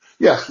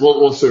 Yes,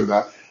 we'll assume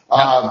that.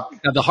 Now,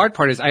 the hard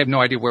part is I have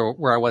no idea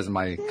where I was in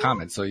my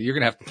comments. So you're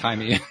going to have to time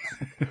me in.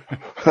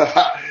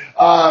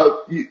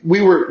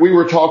 We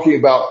were talking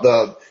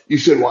about you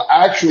said, well,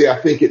 actually,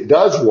 I think it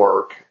does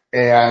work.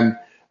 And,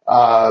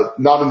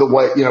 not in the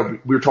way,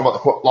 we were talking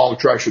about the law of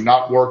attraction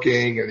not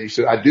working. And he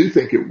said, I do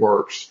think it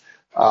works.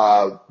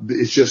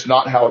 It's just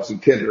not how it's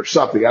intended or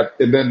something.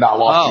 And then I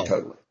lost you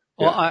totally.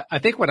 Yeah. Well, I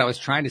think what I was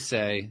trying to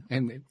say,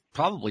 and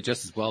probably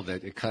just as well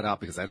that it cut out,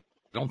 because I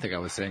don't think I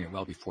was saying it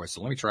well before.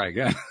 So let me try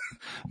again.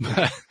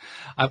 But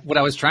what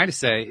I was trying to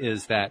say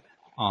is that,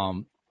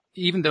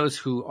 even those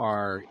who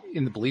are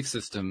in the belief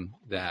system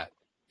that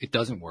it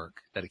doesn't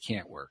work, that it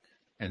can't work,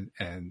 and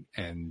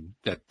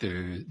that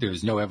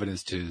there's no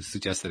evidence to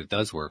suggest that it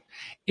does work,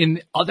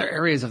 in other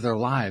areas of their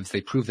lives,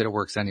 they prove that it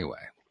works anyway.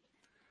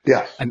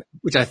 Yeah. And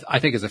which I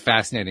think is a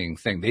fascinating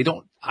thing.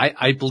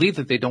 I believe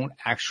that they don't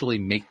actually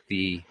make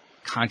the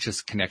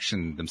conscious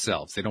connection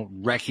themselves. They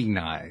don't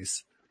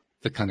recognize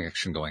the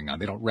connection going on.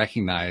 They don't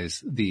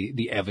recognize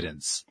the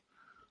evidence.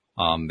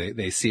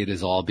 They see it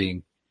as all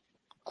being,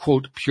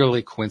 quote,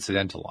 purely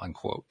coincidental,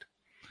 unquote.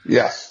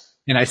 Yes.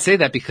 And I say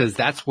that because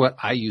that's what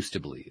I used to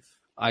believe.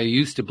 I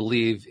used to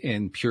believe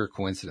in pure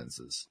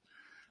coincidences.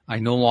 I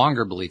no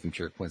longer believe in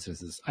pure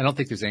coincidences. I don't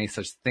think there's any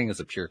such thing as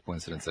a pure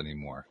coincidence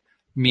anymore,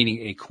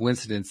 meaning a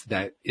coincidence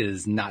that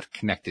is not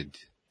connected.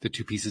 The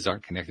two pieces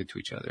aren't connected to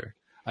each other.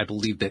 I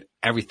believe that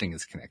everything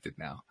is connected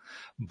now.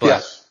 But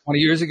Yes. 20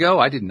 years ago,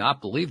 I did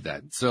not believe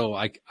that. So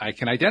I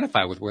can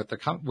identify with where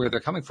they're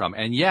coming from.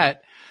 And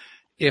yet,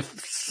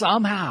 if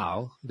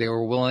somehow they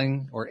were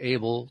willing or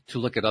able to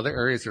look at other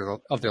areas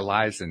of their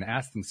lives and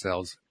ask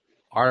themselves,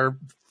 are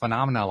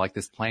phenomena like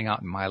this playing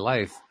out in my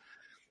life?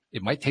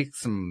 It might take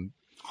some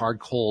hard,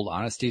 cold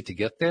honesty to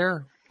get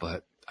there,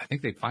 but I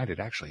think they'd find it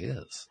actually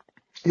is.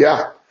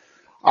 Yeah.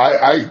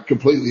 I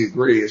completely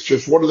agree. It's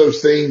just one of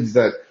those things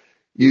that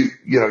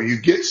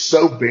you get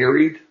so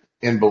buried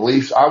in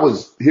beliefs.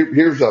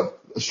 Here's a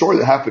story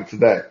that happened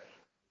today.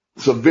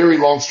 It's a very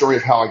long story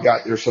of how I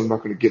got there, so I'm not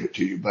going to give it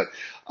to you. But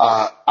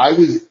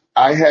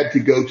I had to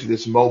go to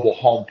this mobile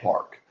home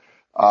park.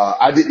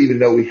 I didn't even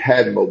know we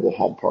had mobile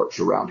home parks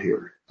around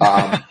here.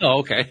 Oh,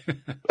 okay.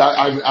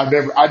 I've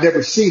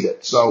never seen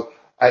it. So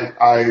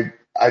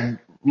I'm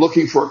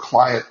looking for a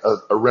client,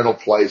 a rental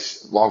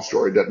place. Long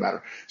story, doesn't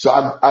matter. So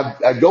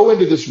I go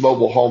into this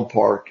mobile home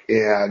park,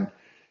 and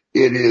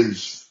it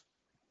is,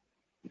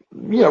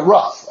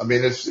 rough. I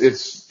mean,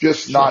 it's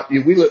just Sure. not,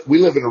 we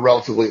live in a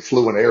relatively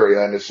affluent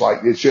area, and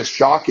it's just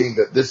shocking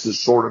that this is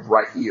sort of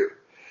right here.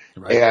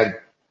 Right. And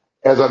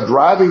as I'm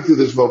driving through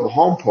this mobile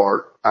home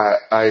park,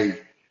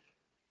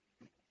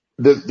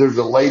 there's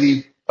a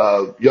lady,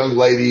 young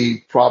lady,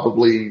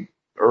 probably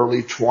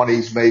early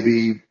 20s,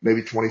 maybe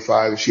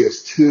 25. And she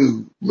has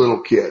two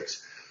little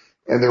kids,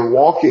 and they're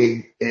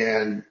walking,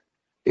 and,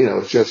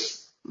 it's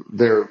just,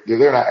 they're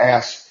there. And I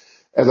ask,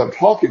 as I'm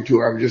talking to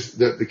her,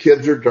 the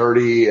kids are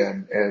dirty,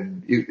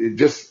 and it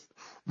just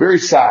very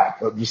sad.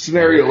 The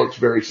scenario looks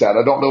very sad.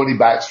 I don't know any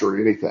backstory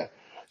or anything.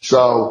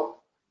 So,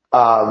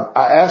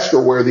 I asked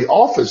her where the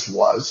office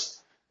was,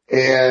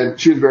 and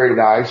she was very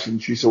nice.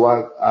 And she said,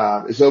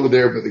 well, it's over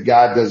there, but the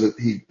guy doesn't,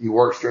 he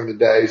works during the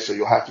day, so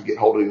you'll have to get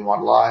hold of him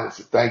online. I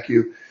said, thank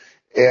you.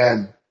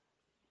 And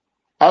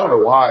I don't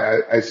know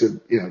why. I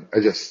said, I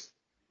just,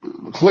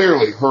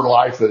 clearly her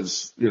life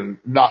is,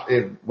 not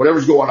in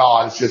whatever's going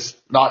on. It's just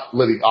not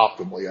living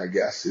optimally, I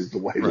guess, is the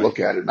way to look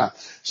at it now.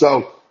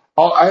 So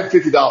I had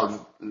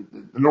 $50.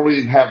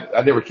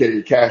 I never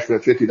carried cash, but I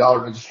had $50,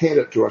 and I just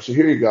handed it to her. I said,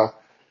 here you go.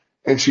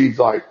 And she's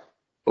like,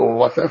 well,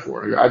 what's that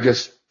for? I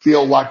just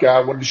feel like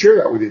I wanted to share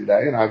that with you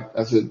today. And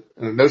I said,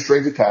 no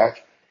strings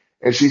attached.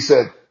 And she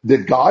said,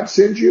 did God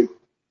send you?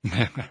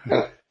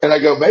 And I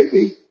go,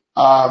 maybe.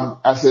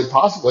 I said,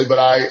 possibly, but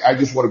I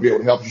just want to be able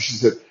to help you. She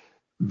said,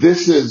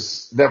 this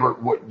is never,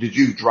 did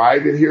you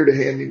drive in here to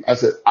hand me? I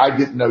said, I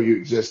didn't know you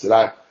existed.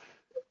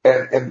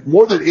 And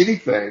more than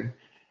anything,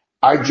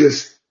 I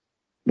just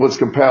was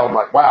compelled,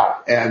 like,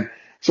 wow. And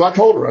so I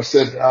told her, I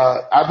said,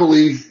 I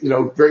believe,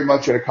 very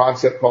much in a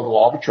concept called the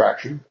law of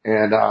attraction.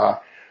 And,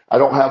 I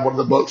don't have one of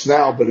the books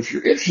now, but if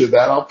you're interested in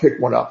that, I'll pick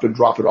one up and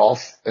drop it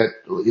off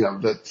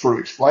that sort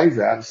of explains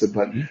that. I said,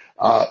 but,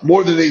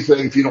 more than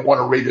anything, if you don't want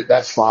to read it,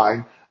 that's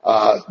fine.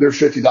 There's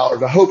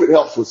 $50. I hope it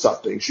helps with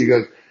something. She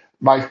goes,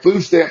 my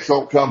food stamps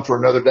don't come for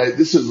another day.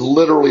 This is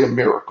literally a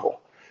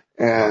miracle.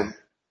 And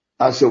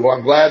I said, well,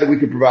 I'm glad that we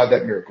could provide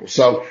that miracle.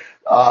 So,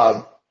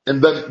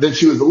 and then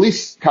she was at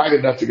least kind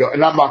enough to go,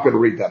 and I'm not going to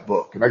read that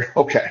book. And I go,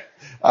 okay,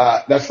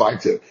 that's fine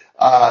too.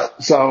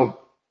 So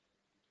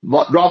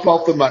drop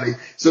off the money.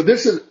 So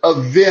this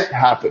event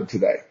happened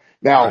today.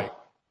 Now,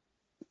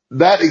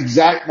 that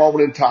exact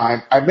moment in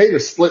time, I made a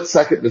split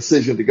second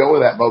decision to go to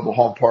that mobile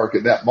home park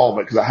at that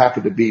moment because I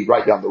happened to be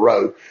right down the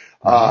road.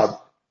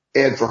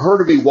 And for her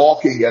to be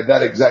walking at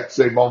that exact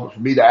same moment, for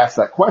me to ask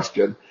that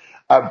question,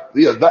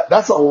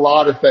 that's a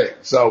lot of things.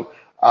 So,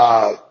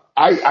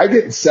 I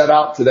didn't set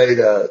out today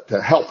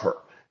to help her.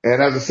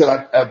 And as I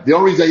said, the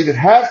only reason I even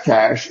have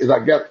cash is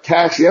I got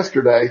cash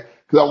yesterday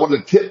because I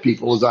wanted to tip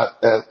people. Today,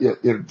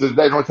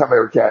 the only time I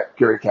ever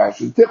carry cash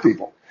is to tip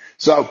people.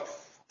 So,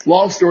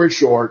 long story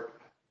short,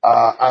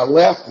 I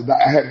left, and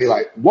I had to be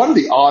like, what are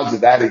the odds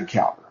of that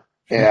encounter?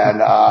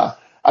 And,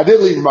 I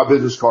did leave her my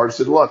business card and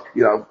said, look,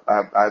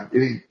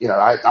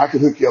 I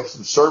could hook you up with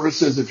some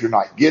services if you're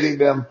not getting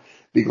them.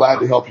 Be glad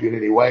to help you in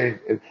any way.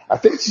 And I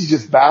think she's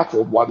just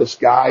baffled why this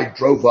guy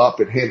drove up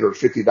and handed her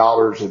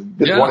 $50 and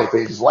didn't want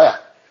anything, just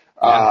left.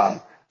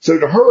 So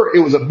to her, it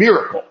was a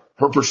miracle.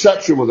 Her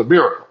perception was a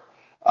miracle.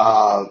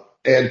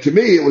 And to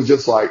me, it was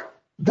just like,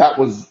 that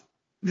was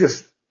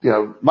just,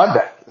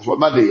 Monday. That's what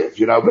Monday is,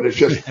 but it's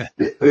just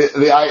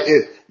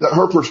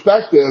her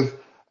perspective,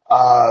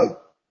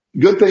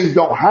 good things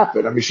don't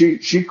happen. I mean,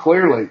 she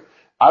clearly,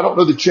 I don't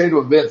know the chain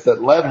of events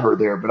that led her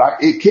there, but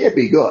it can't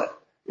be good.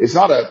 It's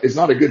not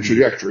a good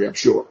trajectory, I'm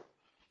sure.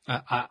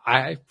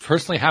 I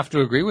personally have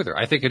to agree with her.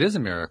 I think it is a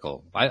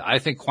miracle. I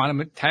think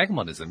quantum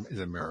entanglement is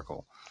a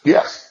miracle.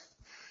 Yes.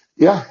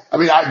 Yeah. I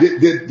mean,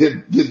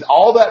 did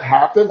all that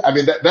happen? I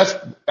mean, that's,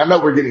 I know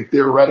we're getting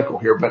theoretical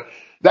here, but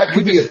that could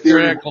We've be a been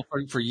theory. theoretical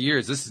for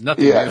years. This is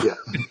nothing Yeah, new. yeah,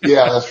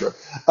 yeah, that's right.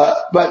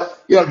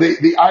 But you know,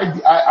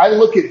 I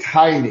look at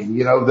timing.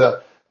 You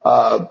know,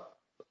 uh,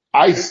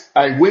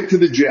 I went to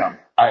the gym.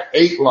 I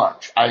ate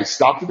lunch. I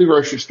stopped at the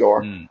grocery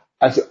store. Mm,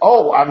 I said,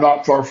 "Oh, I'm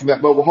not far from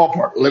that mobile home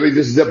park. Let me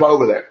just zip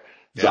over there."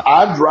 So yeah.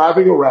 I'm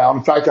driving around.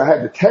 In fact, I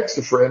had to text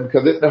a friend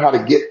because I didn't know how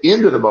to get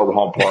into the mobile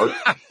home park.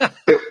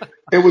 It,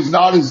 it was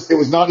not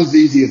as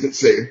easy as it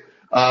seemed.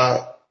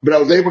 But I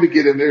was able to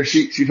get in there.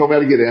 She told me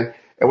how to get in.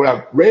 And when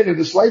I ran into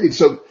this lady,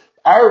 so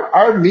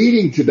our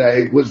meeting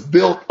today was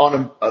built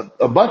on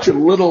a bunch of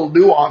little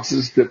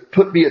nuances that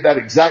put me at that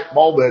exact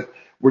moment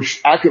where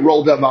I could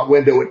roll down my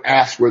window and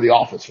ask where the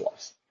office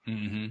was.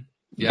 Hmm.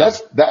 Yeah.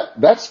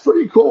 That's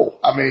pretty cool.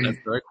 I That's mean,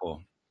 very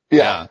cool. yeah.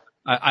 Yeah.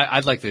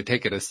 I'd like to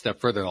take it a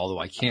step further, although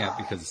I can't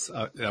because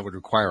that would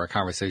require a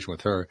conversation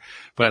with her.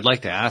 But I'd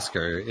like to ask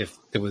her if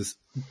there was,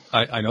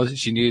 I know that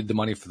she needed the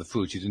money for the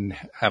food. She didn't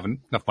have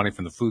enough money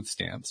from the food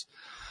stamps,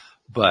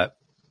 but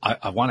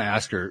I want to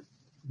ask her,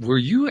 were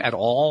you at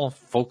all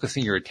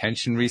focusing your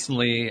attention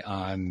recently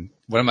on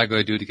what am I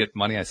going to do to get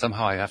money?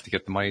 Somehow I have to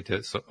get the money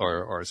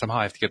or somehow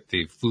I have to get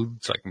the food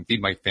so I can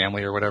feed my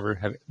family or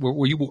whatever.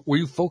 Were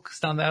you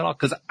focused on that at all?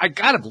 Cause I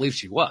gotta believe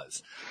she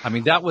was. I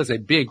mean, that was a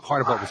big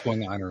part of what was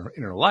going on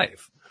in her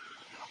life.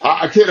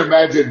 I can't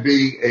imagine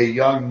being a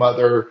young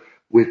mother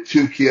with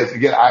two kids.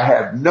 Again, I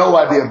have no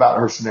idea about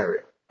her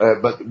scenario,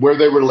 but where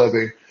they were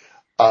living,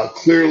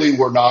 clearly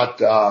were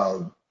not,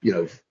 you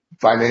know,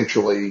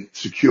 financially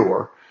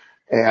secure.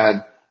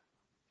 And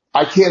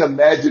I can't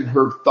imagine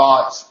her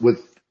thoughts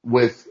with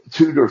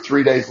 2 or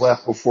 3 days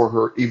left before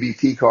her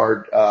EBT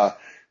card,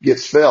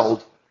 gets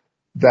filled,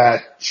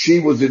 that she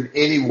was in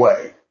any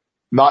way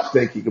not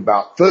thinking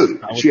about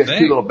food. I would She has two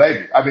think. little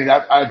babies. I mean,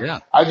 Yeah.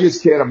 I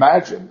just can't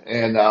imagine.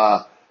 And,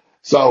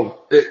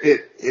 so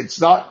it's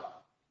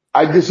not,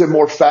 I just am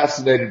more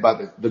fascinated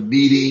by the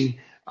meeting.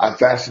 I'm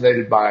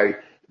fascinated by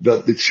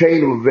the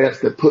chain of events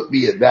that put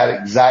me at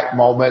that exact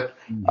moment.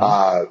 Hmm.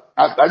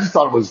 I just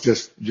thought it was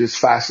just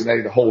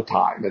fascinating the whole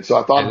time. And so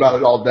I thought It about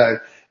is. it all day,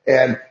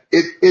 and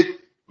it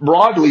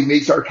broadly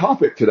meets our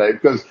topic today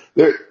because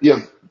there, you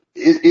know,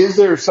 is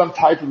there some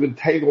type of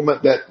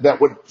entanglement that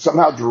would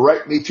somehow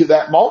direct me to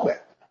that moment?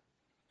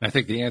 I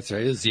think the answer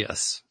is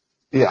yes.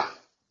 Yeah.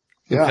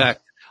 In Yeah.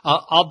 fact,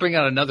 I'll bring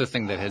out another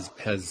thing that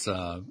has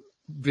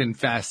been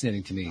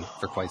fascinating to me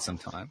for quite some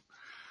time.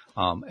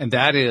 And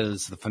that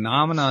is the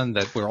phenomenon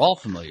that we're all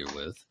familiar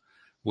with,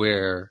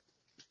 where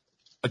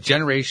a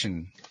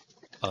generation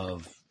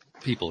of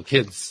people,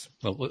 kids,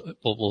 well,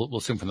 we'll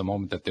assume from the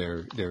moment that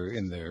they're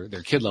in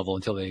their kid level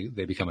until they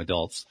become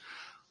adults.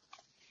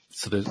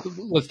 So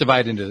let's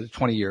divide into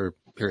 20-year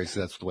periods.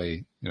 That's the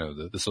way, you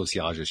know, the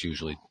sociologists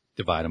usually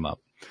divide them up.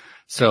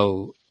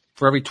 So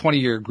for every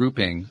 20-year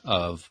grouping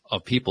of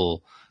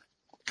people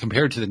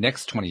compared to the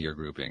next 20-year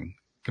grouping,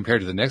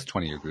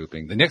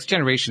 the next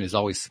generation is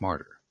always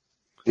smarter.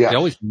 They Yeah.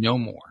 always know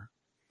more.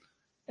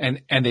 And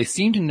they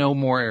seem to know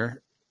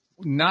more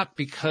not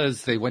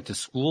because they went to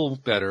school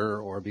better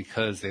or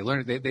because they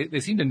learned, they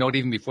seem to know it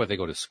even before they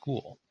go to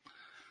school.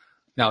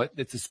 Now,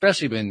 it's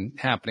especially been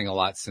happening a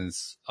lot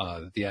since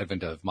the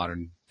advent of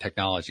modern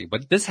technology,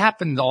 but this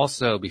happened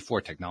also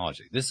before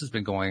technology. This has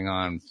been going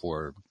on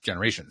for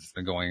generations. It's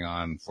been going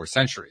on for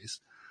centuries.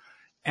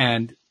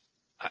 And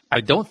I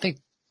don't think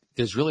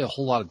there's really a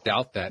whole lot of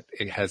doubt that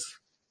it has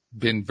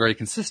been very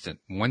consistent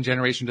one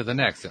generation to the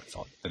next.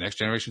 The next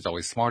generation is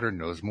always smarter,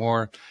 knows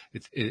more.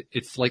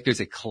 It's like there's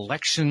a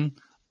collection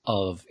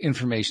of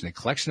information, a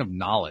collection of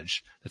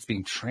knowledge that's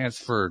being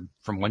transferred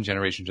from one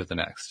generation to the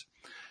next.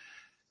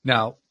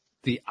 Now,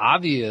 the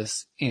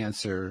obvious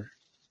answer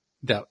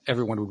that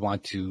everyone would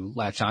want to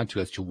latch onto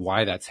as to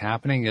why that's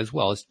happening is,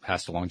 well, it's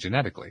passed along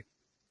genetically.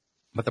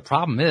 But the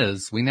problem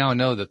is we now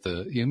know that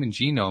the human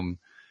genome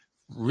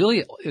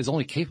really is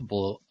only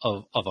capable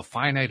of a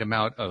finite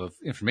amount of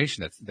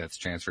information that's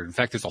transferred. In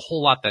fact, there's a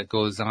whole lot that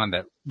goes on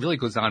that really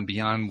goes on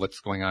beyond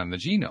what's going on in the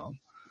genome.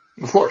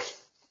 Of course.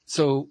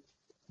 So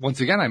once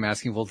again, I'm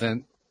asking, well,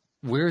 then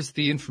where's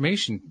the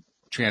information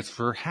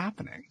transfer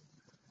happening?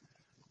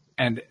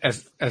 And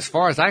as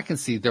far as I can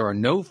see, there are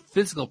no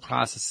physical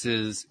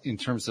processes in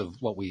terms of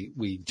what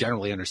we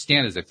generally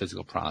understand as a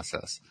physical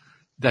process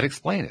that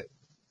explain it.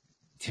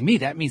 To me,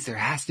 that means there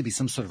has to be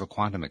some sort of a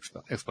quantum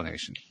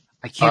explanation.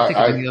 I can't think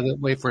of any other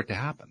way for it to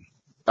happen.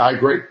 I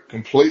agree,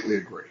 completely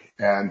agree.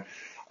 And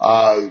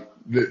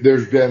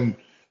there's been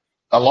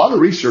a lot of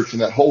research in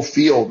that whole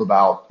field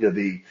about, you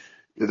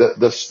know,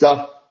 the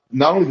stuff,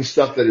 not only the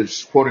stuff that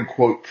is quote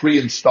unquote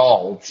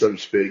pre-installed, so to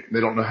speak.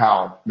 They don't know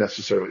how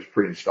necessarily it's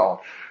pre-installed,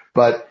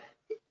 but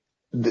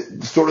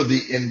sort of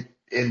the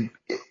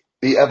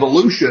the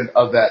evolution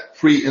of that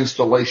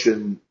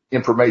pre-installation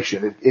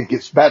information. It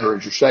gets better,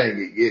 as you're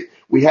saying.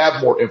 We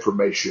have more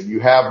information. You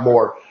have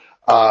more.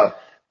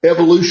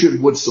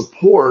 Evolution would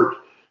support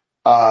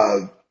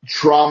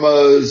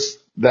traumas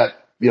that,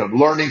 you know,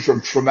 learning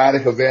from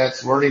traumatic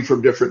events, learning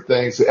from different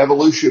things. So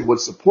evolution would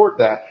support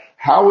that.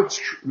 how it's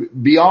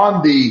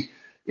beyond the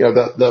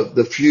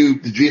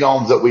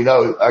genomes that we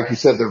know. Like you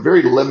said, they're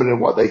very limited in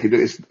what they can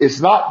do. It's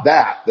not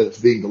that it's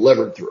being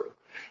delivered through,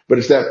 but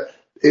it's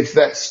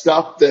that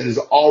stuff that is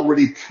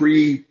already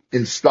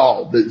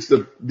pre-installed. It's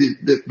the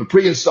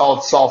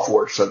pre-installed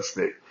software, so to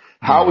speak.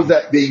 How is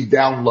that being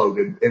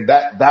downloaded? And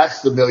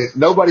that's the million.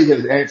 Nobody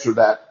has answered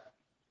that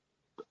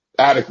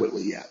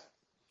adequately yet.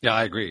 Yeah,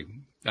 I agree.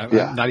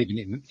 Yeah. Not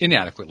even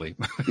inadequately.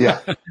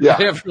 Yeah. They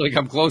haven't really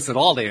come close at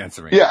all to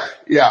answering. Yeah.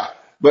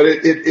 But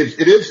it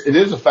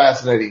is a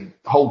fascinating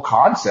whole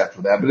concept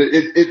for that. But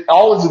it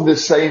all is in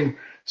this same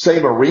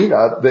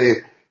arena.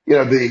 The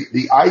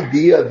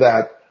idea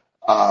that,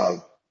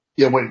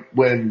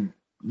 when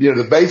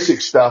the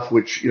basic stuff,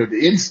 which,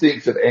 the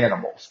instincts of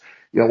animals,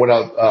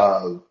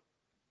 when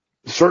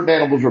certain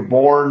animals are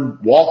born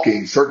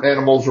walking, certain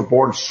animals are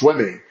born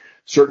swimming,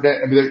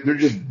 they're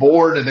just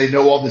born and they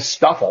know all this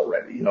stuff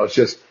already. It's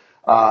just,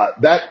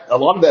 that a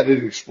lot of that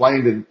is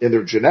explained in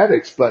their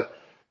genetics, but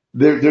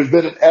there's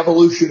been an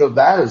evolution of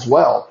that as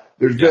well.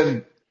 There's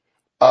been,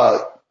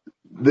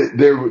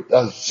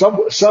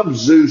 some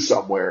zoo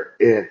somewhere,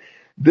 and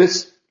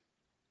this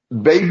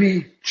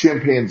baby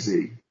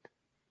chimpanzee,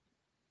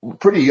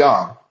 pretty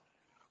young,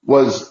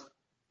 was,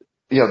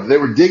 they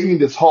were digging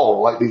this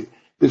hole. Like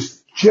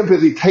this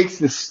chimpanzee takes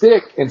the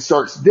stick and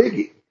starts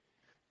digging.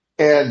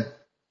 And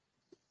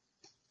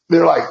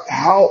they're like,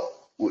 how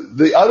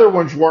the other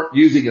ones weren't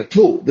using a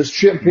tool. This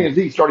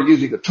chimpanzee started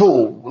using a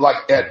tool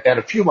like at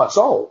a few months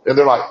old. And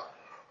they're like,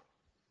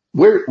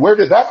 where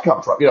did that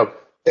come from?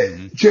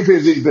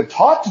 Chimpanzees been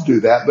taught to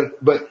do that,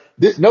 but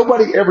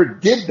nobody ever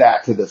did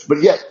that to this.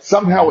 But yet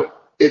somehow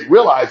it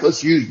realized,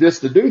 let's use this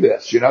to do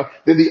this, Then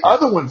the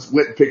other ones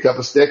went and picked up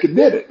a stick and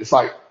did it. It's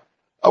like,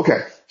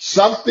 okay,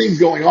 something's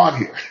going on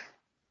here.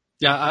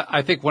 Yeah,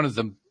 I think one of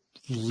the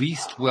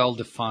least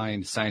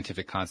well-defined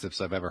scientific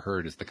concepts I've ever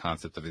heard is the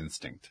concept of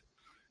instinct.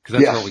 Because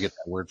that's where we get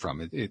that word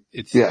from.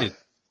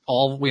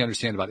 All we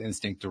understand about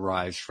instinct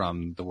derives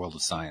from the world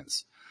of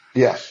science.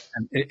 Yes.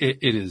 And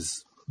it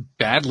is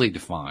badly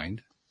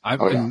defined.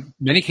 In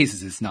many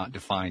cases, it's not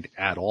defined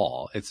at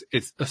all. It's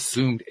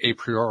assumed a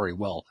priori.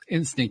 Well,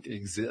 instinct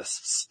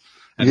exists,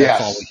 and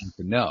that's all we need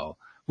to know.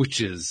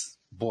 Which is,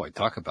 boy,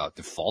 talk about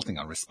defaulting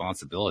on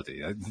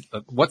responsibility.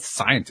 What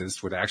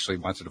scientist would actually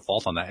want to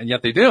default on that? And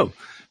yet they do.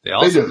 They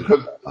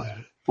do.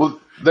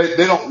 Well,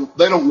 they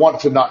don't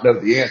want to not know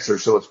the answer,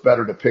 so it's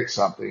better to pick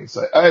something and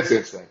say, oh, it's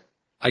instinct.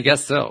 I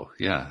guess so.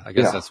 Yeah, I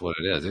guess that's what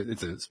it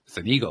is. It's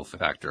an ego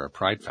factor, a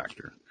pride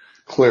factor.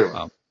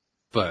 Clearly.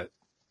 But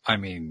I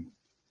mean,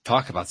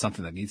 talk about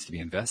something that needs to be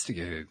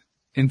investigated.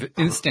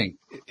 Instinct.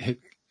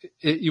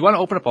 You want to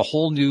open up a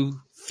whole new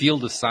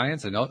field of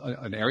science,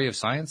 an area of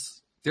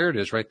science? There it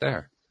is right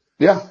there.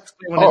 Yeah.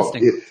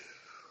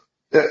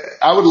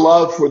 I would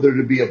love for there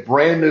to be a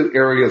brand new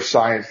area of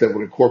science that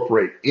would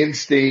incorporate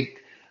instinct,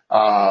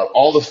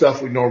 all the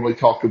stuff we normally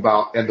talk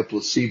about, and the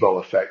placebo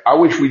effect. I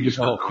wish we just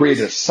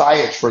created a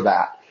science for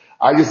that.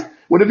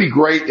 Wouldn't it be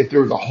great if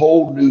there was a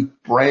whole new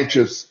branch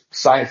of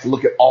science to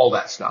look at all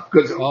that stuff?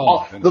 Because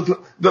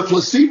the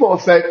placebo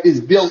effect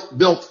is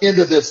built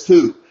into this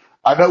too.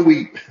 I could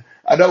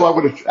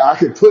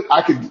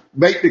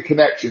make the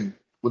connection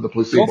with the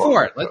placebo. Go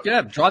for it.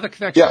 Draw the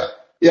connection.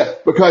 Yeah,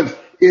 because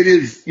it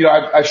is,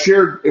 I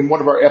shared in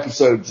one of our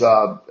episodes,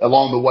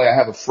 along the way, I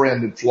have a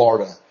friend in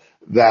Florida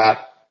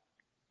that,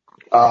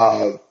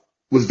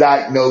 was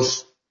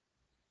diagnosed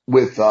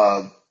with,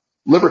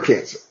 liver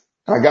cancer.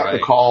 And I got the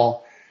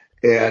call,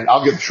 and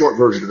I'll give the short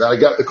version of that. I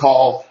got the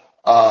call,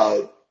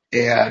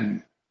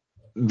 and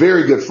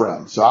very good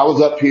friends. So I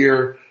was up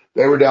here.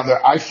 They were down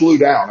there. I flew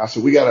down. I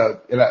said,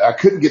 and I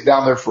couldn't get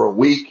down there for a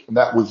week. And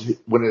that was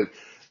when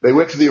they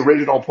went to the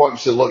original appointment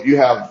and said, look, you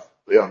have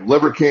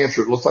liver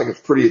cancer. It looks like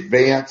it's pretty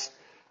advanced.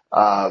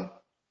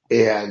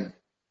 And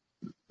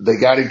they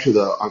got him to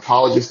the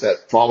oncologist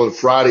that following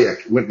Friday. I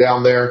went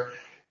down there,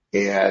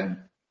 and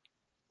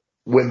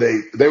when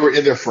they were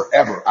in there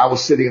forever, I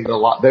was sitting in there a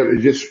lot. There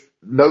was just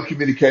no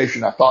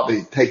communication. I thought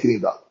they'd taken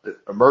him to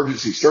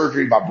emergency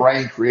surgery. My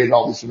brain created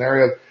all these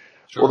scenarios.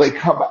 Sure.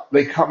 Well,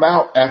 they come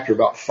out after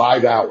about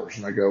 5 hours,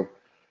 and I go,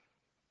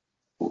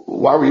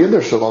 why were you in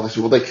there so long? They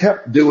said, well, they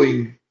kept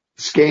doing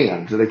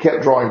scans, and they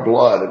kept drawing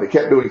blood, and they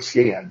kept doing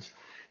scans.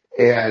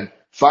 And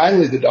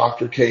finally the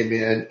doctor came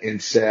in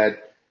and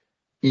said,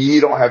 you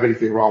don't have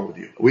anything wrong with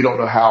you. We don't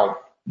know how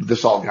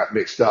this all got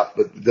mixed up,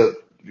 but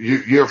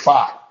you're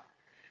fine.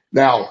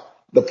 Now,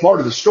 the part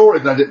of the story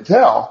that I didn't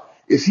tell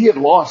is he had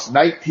lost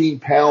 19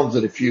 pounds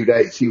in a few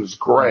days. He was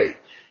great.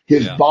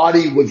 His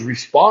body was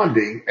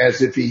responding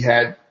as if he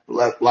had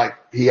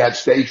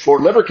stage 4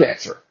 liver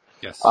cancer.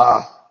 Yes.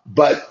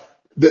 But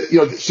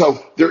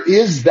so there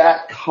is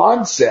that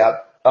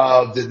concept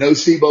of the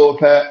nocebo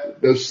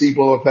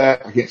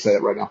effect. I can't say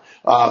it right now.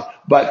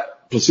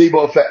 But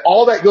placebo effect,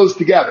 all that goes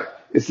together.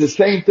 It's the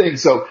same thing.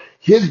 So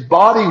his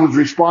body was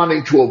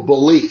responding to a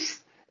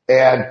belief,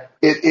 and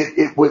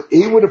he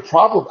would have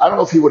probably, I don't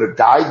know if he would have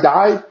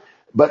died,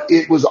 but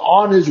it was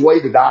on his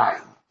way to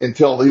dying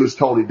until he was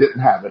told he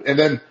didn't have it. And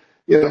then,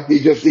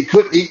 he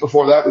couldn't eat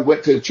before that. We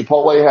went to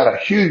Chipotle, had a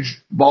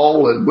huge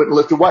bowl and wouldn't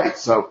lift a weight.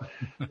 So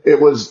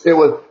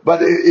but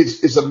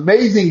it's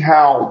amazing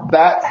how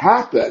that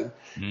happened.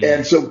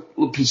 And so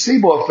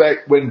placebo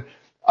effect, when,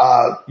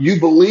 you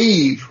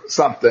believe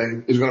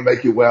something is going to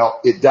make you well,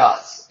 it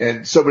does.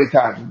 And so many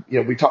times,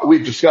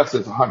 we've discussed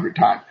this 100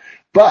 times,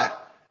 but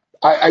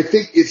I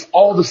think it's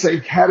all the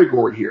same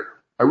category here.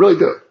 I really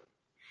do.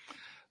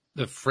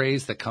 The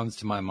phrase that comes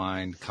to my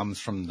mind comes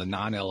from the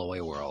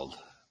non-LOA world,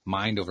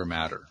 mind over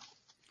matter.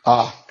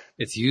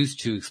 It's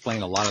used to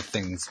explain a lot of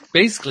things.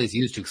 Basically, it's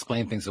used to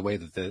explain things the way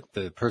that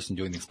the person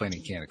doing the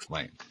explaining can't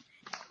explain.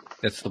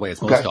 That's the way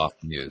it's most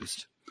often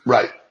used.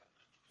 Right.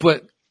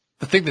 But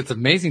the thing that's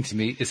amazing to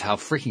me is how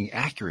freaking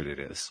accurate it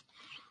is.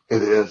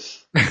 It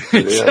is.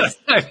 It is.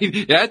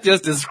 That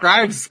just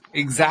describes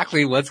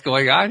exactly what's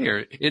going on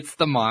here. It's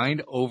the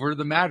mind over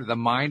the matter. The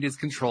mind is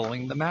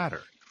controlling the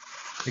matter.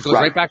 It goes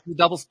right back to the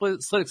double slit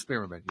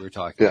experiment you were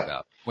talking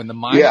about. When the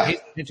mind pays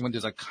attention, when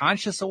there's a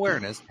conscious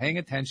awareness, paying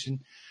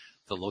attention,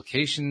 the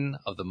location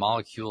of the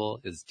molecule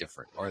is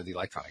different, or the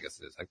electron, I guess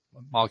it is. Like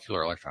molecule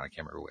or electron, I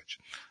can't remember which.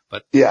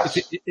 But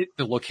the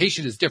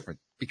location is different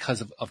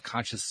because of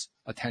conscious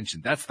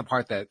attention. That's the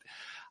part that,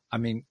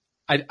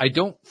 I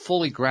don't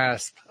fully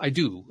grasp. I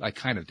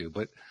kind of do,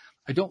 but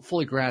I don't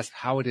fully grasp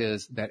how it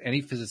is that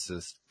any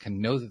physicist can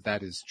know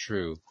that is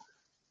true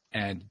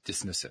and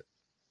dismiss it.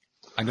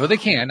 I know they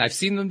can. I've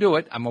seen them do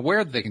it. I'm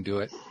aware that they can do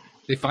it.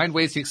 They find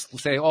ways to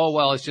say, oh,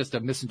 well, it's just a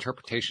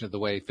misinterpretation of the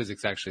way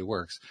physics actually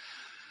works.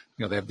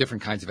 They have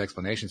different kinds of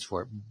explanations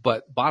for it.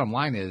 But bottom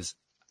line is,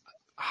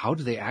 how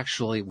do they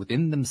actually,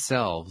 within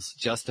themselves,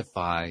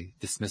 justify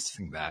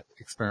dismissing that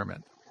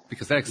experiment?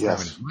 Because that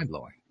experiment is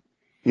mind-blowing.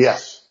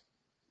 Yes.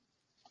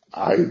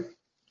 I'm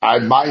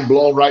mind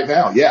blown right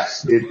now.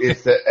 Yes, it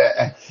is,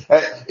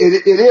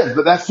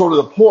 but that's sort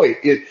of the point.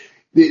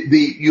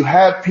 You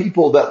have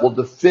people that will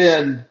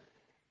defend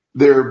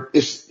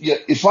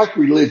it's like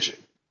religion,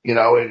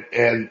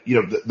 and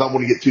don't want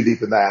to get too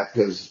deep in that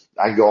because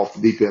I can go off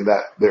the deep end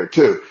there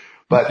too.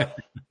 But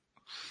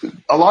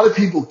a lot of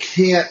people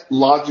can't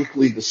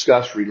logically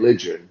discuss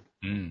religion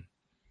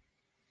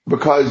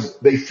because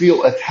they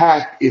feel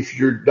attacked if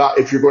you're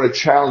going to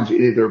challenge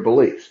any of their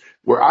beliefs.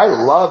 Where I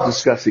love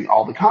discussing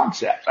all the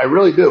concepts. I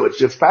really do. It's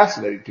just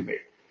fascinating to me.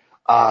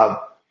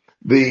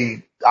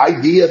 The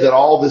idea that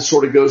all this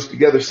sort of goes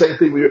together, same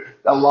thing.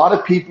 A lot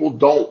of people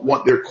don't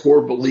want their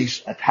core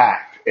beliefs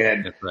attacked,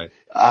 and that's right.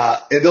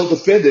 And they'll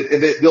defend it,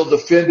 and they'll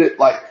defend it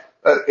like,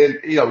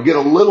 get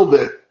a little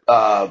bit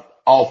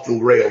off the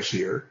rails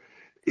here.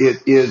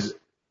 It is.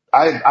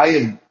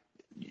 I'm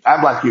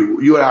like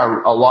you. You and I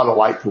are a lot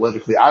alike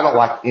politically. I don't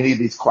like any of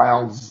these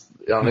clowns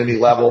on any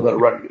level that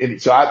run any.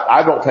 So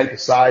I don't take a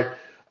side.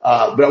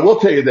 But I will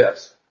tell you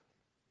this: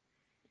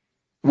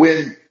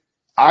 when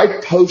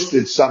I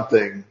posted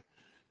something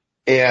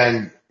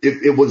and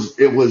it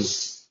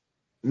was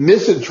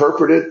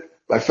misinterpreted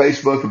by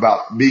Facebook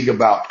about being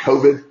about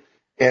COVID,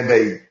 and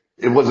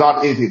it was not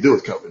anything to do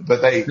with COVID,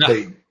 but they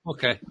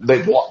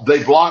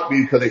blocked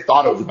me because they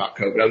thought it was about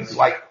COVID. I was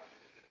like,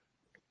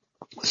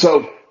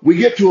 so we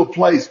get to a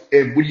place,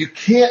 and when you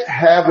can't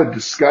have a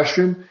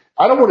discussion,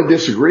 I don't want to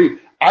disagree.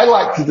 I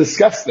like to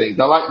discuss things.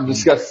 I like to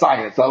discuss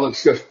science. I like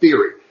to discuss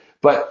theory.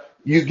 But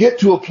you get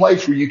to a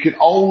place where you can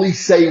only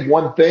say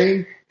one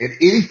thing, and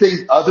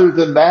anything other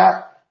than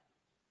that,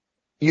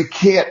 you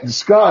can't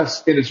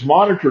discuss, and it's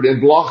monitored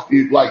and blocked.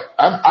 Like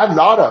I'm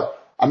not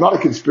a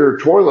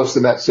conspiratorialist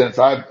in that sense.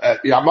 I'm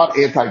not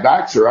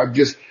anti-vaxxer.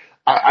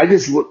 I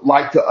just would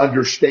like to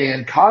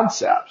understand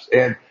concepts,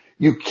 and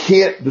you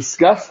can't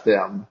discuss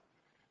them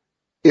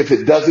if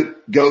it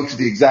doesn't go to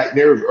the exact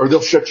narrative, or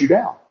they'll shut you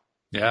down.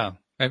 Yeah.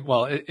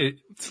 Well,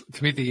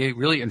 to me, the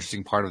really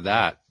interesting part of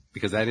that,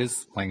 because that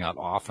is playing out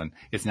often,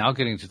 it's now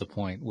getting to the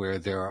point where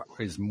there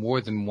is more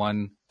than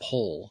one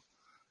poll.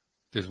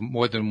 There's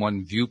more than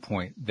one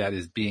viewpoint that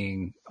is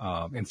being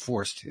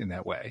enforced in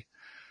that way.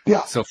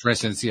 Yeah. So, for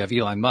instance, you have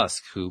Elon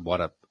Musk, who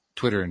bought up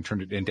Twitter and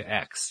turned it into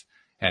X.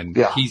 And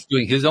he's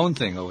doing his own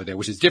thing over there,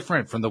 which is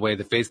different from the way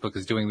that Facebook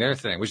is doing their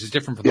thing, which is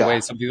different from the way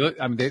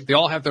they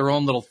all have their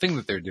own little thing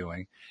that they're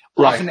doing,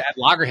 often at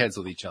loggerheads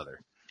with each other.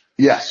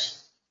 Yes.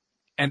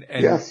 And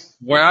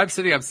where I'm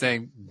sitting, I'm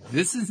saying,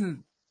 this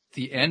isn't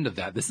the end of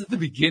that. This is the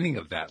beginning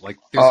of that. Like,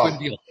 there's going to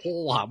be a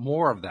whole lot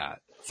more of that.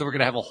 So we're going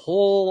to have a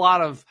whole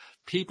lot of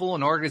people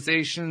and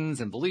organizations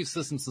and belief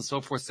systems and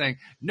so forth saying,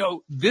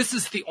 no, this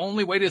is the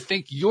only way to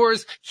think.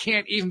 Yours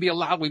can't even be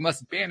allowed. We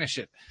must banish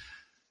it.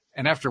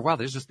 And after a while,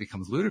 this just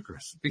becomes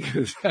ludicrous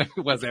because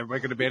was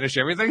everybody going to banish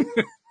everything?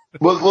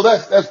 Well,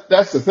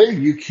 that's the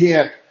thing. You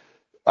can't.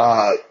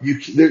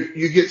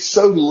 You get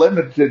so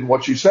limited in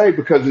what you say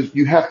because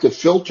you have to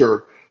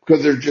filter,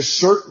 because there are just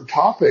certain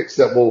topics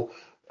that will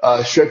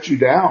shut you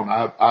down.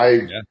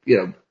 I'm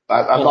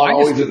not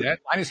always.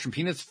 Linus from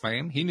Peanuts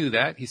fame, he knew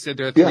that. He said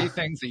there are three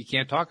things that you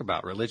can't talk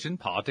about: religion,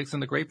 politics,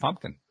 and the Great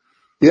Pumpkin.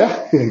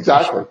 Yeah,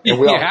 exactly. And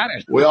we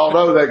all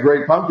know that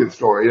Great Pumpkin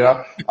story,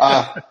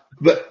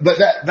 but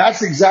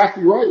that's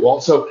exactly right,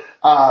 Walt. So,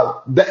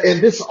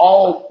 and this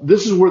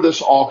is where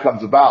this all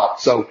comes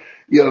about. So,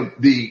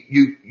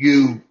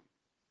 you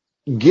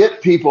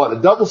get people at a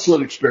double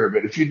slit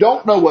experiment. If you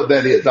don't know what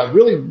that is, I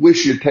really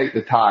wish you'd take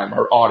the time,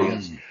 our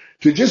audience,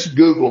 to just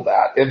Google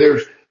that. And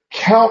there's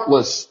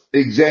countless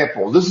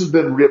examples. This has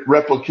been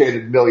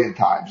replicated a million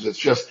times. It's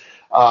just,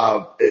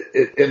 and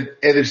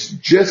it's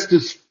just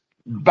as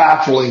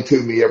baffling to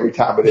me every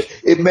time. But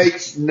it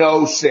makes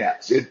no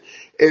sense.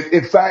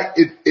 In fact,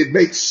 it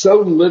makes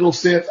so little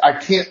sense. I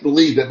can't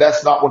believe that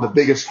that's not one of the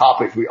biggest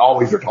topics we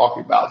always are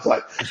talking about. It's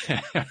like,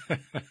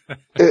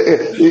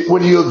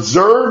 when you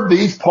observe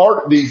these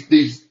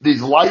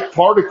light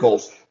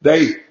particles,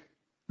 they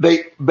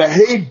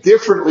behave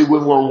differently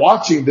when we're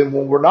watching them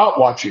when we're not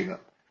watching them.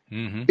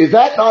 Mm-hmm. Is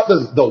that not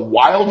the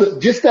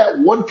wildest, just that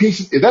one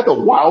piece, is that the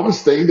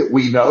wildest thing that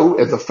we know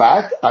as a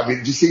fact? I mean,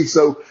 it just seems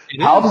so,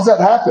 how does that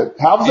happen?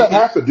 How does that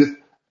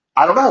happen?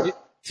 I don't know.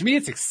 To me,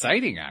 it's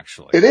exciting,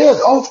 actually. It is.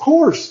 Oh, of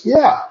course.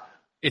 Yeah.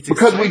 It's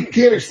because exciting. we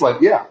can't explain.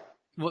 Yeah.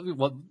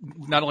 Well,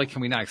 not only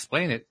can we not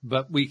explain it,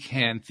 but we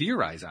can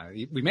theorize on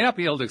it. We may not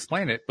be able to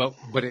explain it, but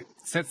it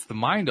sets the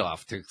mind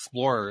off to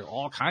explore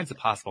all kinds of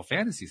possible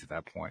fantasies at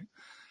that point.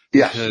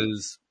 Yes.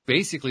 Because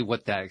basically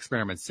what that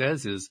experiment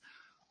says is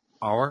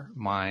our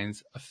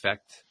minds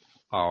affect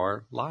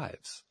our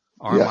lives.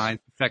 Our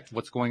minds affect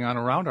what's going on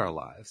around our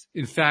lives.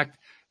 In fact,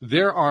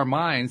 there are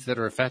minds that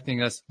are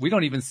affecting us. We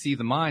don't even see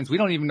the minds. We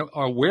don't even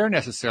are aware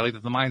necessarily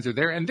that the minds are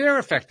there, and they're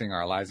affecting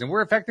our lives, and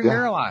we're affecting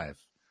their lives.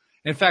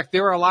 In fact,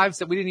 there are lives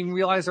that we didn't even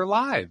realize are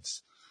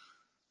lives.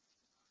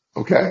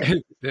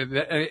 Okay.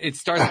 It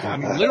starts, I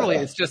mean, literally,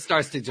 it just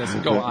starts to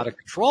just go out of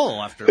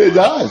control after a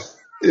while.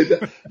 It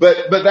does.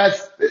 But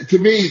that's, to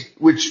me,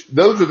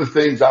 those are the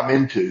things I'm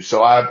into.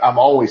 So I'm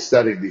always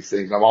studying these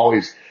things. I'm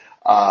always,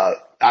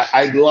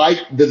 I like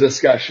the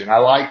discussion. I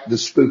like the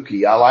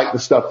spooky. I like the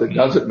stuff that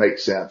doesn't make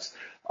sense.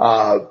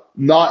 I'm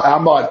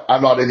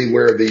not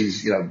anywhere of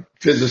these,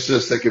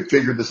 physicists that can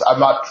figure this. I'm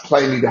not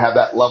claiming to have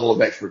that level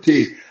of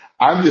expertise.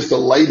 I'm just a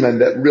layman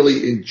that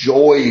really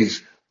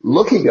enjoys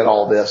looking at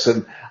all this.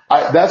 And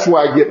that's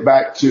why I get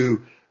back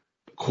to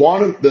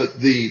quantum,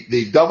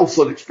 the double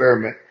slit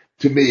experiment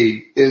to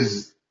me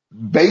is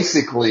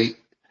basically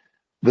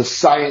the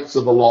science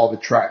of the law of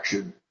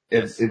attraction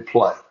in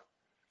play.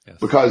 Yes.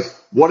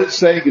 Because what it's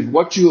saying is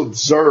what you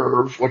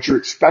observe, what you're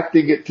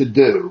expecting it to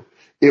do,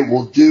 it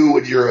will do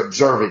when you're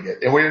observing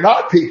it. And when you're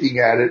not peeking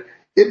at it,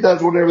 it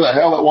does whatever the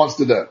hell it wants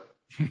to do.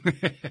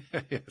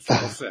 Yes,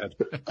 well said.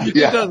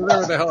 It does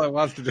whatever the hell it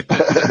wants to do.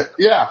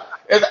 Yeah.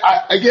 And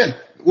again,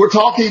 we're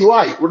talking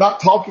light. We're not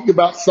talking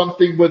about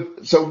something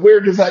so where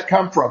does that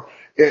come from?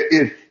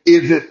 Is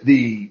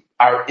it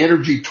our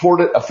energy toward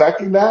it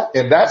affecting that?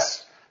 And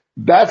that's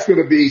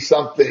going to be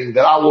something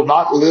that I will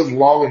not live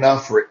long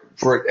enough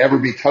for it ever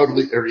be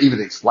totally or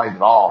even explained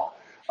at all.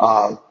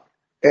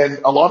 And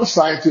a lot of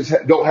scientists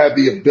don't have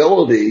the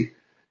ability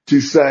to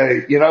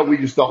say, we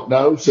just don't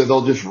know. So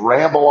they'll just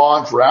ramble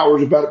on for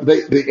hours about it. But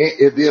at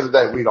the end of the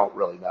day, we don't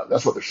really know.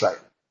 That's what they're saying.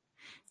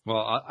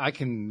 Well, I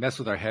can mess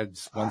with our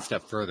heads one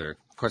step further.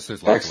 Of course,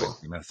 there's lots of ways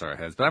to mess with our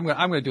heads, but I'm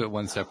going to do it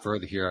one step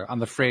further here on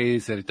the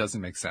phrase that it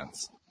doesn't make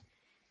sense.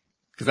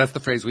 Because that's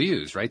the phrase we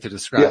use, right? To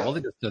describe, well,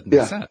 it just doesn't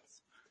make sense.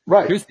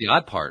 Right. Here's the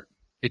odd part.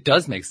 It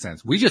does make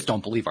sense. We just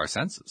don't believe our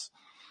senses.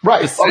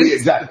 Right.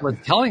 Exactly.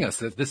 It's telling us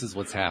that this is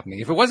what's happening.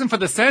 If it wasn't for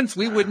the sense,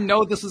 we wouldn't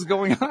know this was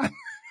going on.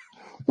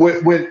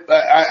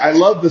 I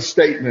love the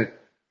statement,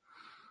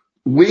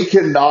 we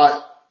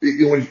cannot,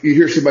 when you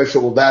hear somebody say,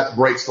 well, that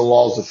breaks the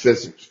laws of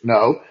physics.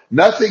 No,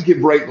 nothing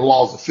can break the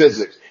laws of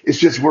physics. It's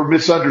just we're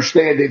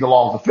misunderstanding the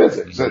laws of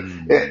physics.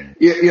 Mm-hmm.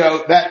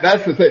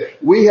 That's the thing.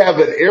 We have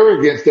an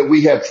arrogance that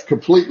we have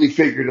completely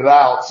figured it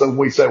out. So when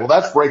we say, well,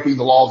 that's breaking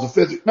the laws of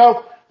physics.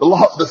 No,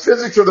 the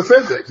physics are the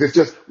physics. It's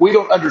just we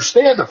don't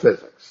understand the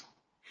physics.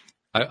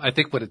 I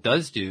think what it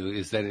does do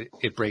is that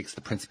it breaks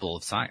the principle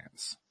of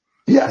science.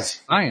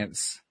 Yes.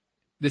 Science.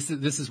 This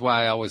is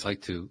why I always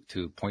like to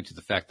point to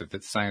the fact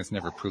that science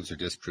never proves or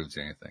disproves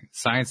anything.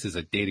 Science is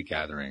a data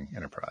gathering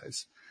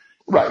enterprise.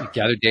 Right. You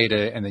gather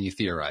data and then you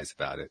theorize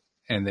about it.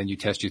 And then you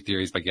test your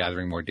theories by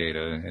gathering more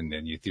data, and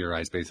then you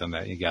theorize based on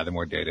that and you gather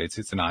more data.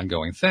 It's an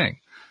ongoing thing.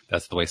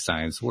 That's the way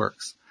science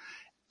works.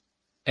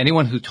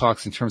 Anyone who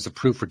talks in terms of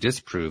proof or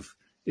disproof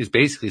is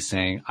basically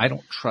saying, I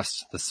don't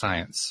trust the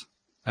science.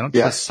 I don't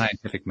trust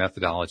scientific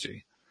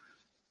methodology.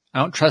 I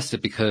don't trust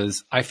it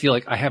because I feel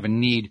like I have a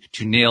need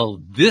to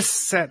nail this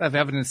set of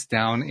evidence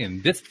down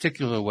in this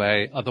particular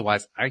way.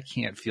 Otherwise, I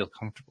can't feel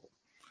comfortable.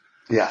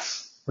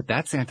 Yes. But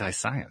that's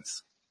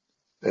anti-science.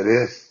 It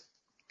is.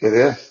 It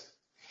is.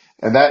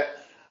 And that,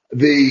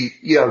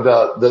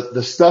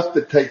 the stuff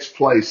that takes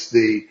place,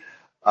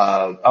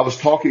 I was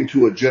talking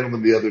to a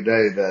gentleman the other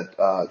day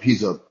that,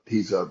 he's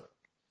a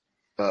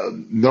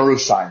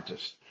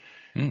neuroscientist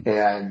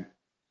and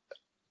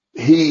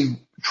he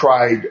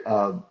tried,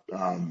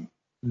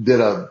 did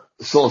a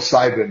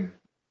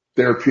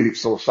therapeutic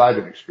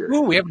psilocybin experience.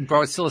 Ooh, we haven't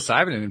brought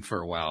psilocybin in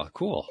for a while.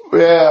 Cool.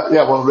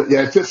 Yeah. Well,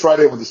 it fits right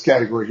in with this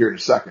category here in a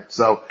second.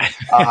 So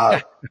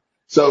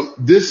So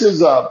this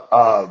is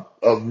a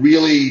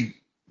really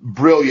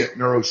brilliant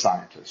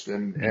neuroscientist,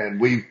 and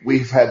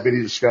we've had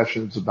many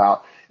discussions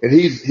about, and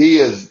he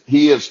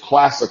is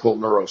classical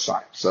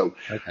neuroscience. So,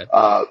 Okay.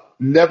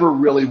 never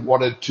really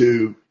wanted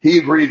to, he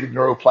agreed with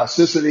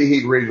neuroplasticity, he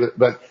agreed with,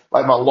 but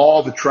like my law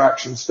of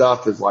attraction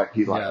stuff is like,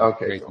 he's like, Yeah.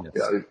 okay, Great. Phil.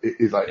 Yes. Yeah,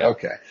 he's like, Yeah.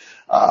 okay.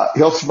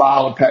 He'll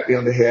smile and pat me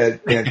on the head,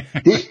 and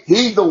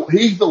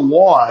he's the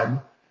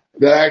one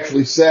that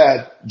actually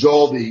said,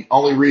 Joel, the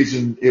only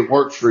reason it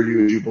works for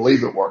you is you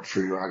believe it works for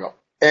you. And I go,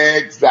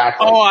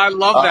 exactly. Oh, I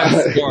love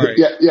that story.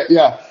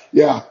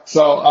 Yeah.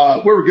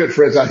 So, we were good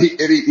friends.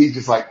 He's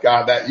just like,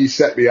 God, that you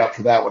set me up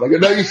for that one. I go,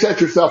 no, you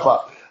set yourself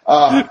up.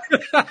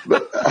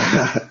 But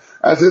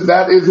I said,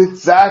 that is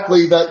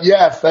exactly that.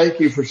 Yes.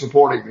 Thank you for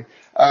supporting me.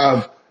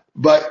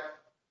 But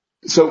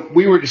so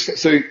we were just,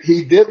 so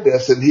he did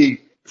this, and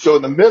so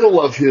in the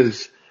middle of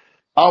his,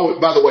 oh,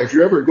 by the way, if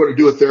you're ever going to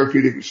do a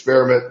therapeutic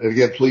experiment, and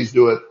again, please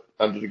do it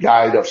under the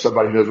guide of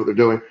somebody who knows what they're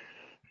doing.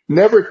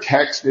 Never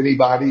text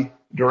anybody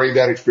during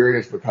that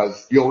experience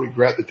because you'll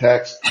regret the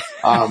text.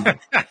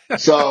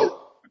 So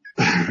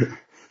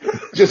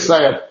just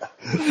saying.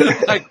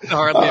 I can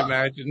hardly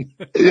imagine.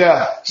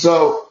 Yeah.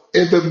 So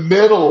in the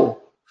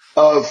middle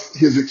of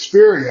his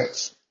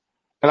experience,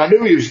 and I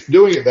knew he was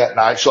doing it that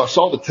night, so I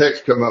saw the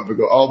text come up and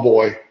go, oh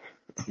boy,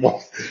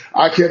 well,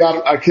 I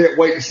can't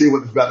wait to see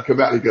what's about to come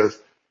out. He goes,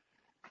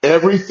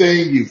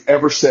 everything you've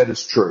ever said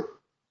is true.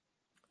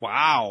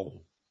 Wow.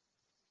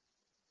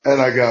 And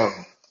I go,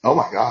 oh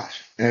my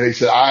gosh. And he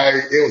said,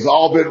 it was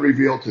all been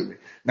revealed to me.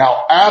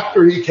 Now,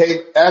 after he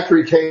came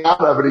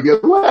out of it, he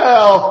goes,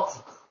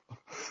 well,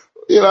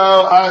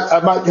 I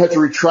might have to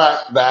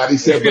retract that. He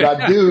said, but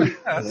I do.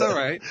 That's all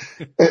right.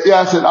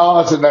 Yeah. I said, no,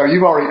 I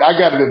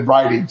got it in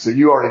writing. So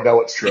you already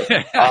know it's true.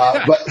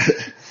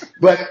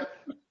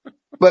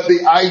 But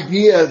the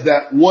idea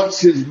that once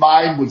his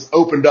mind was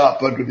opened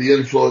up under the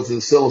influence of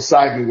the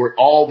psilocybin, where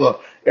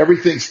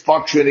everything's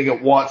functioning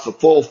at once, the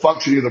full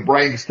functioning of the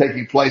brain is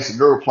taking place, and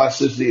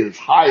neuroplasticity at its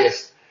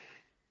highest,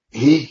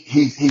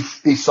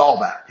 he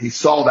saw that. He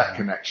saw that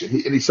connection.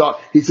 He said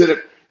it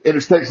in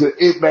his text that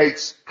it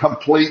makes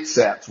complete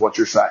sense what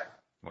you're saying.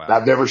 Wow.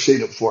 I've never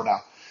seen it before now.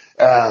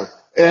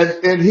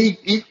 And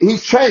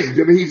he's changed.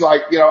 I mean, he's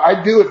like,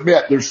 I do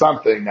admit there's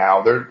something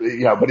now there,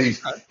 but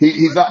he's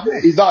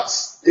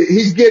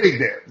getting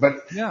there.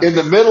 But Yeah. in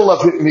the middle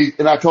of it,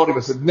 and I told him,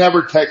 I said,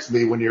 never text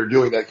me when you're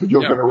doing that because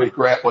you're going to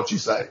regret what you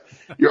say.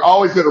 You're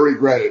always going to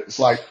regret it. It's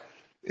like,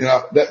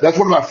 that's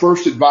one of my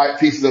first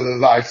pieces of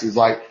advice is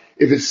like,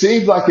 if it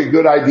seems like a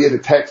good idea to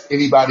text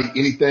anybody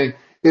anything,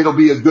 it'll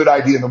be a good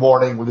idea in the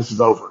morning when this is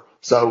over.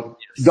 So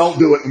Don't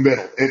do it in the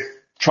middle.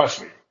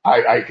 Trust me.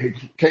 I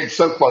came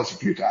so close a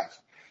few times.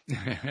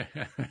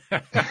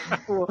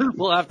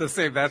 We'll have to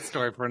save that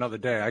story for another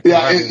day. I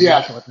can't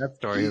imagine what that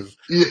story is.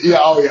 Yeah.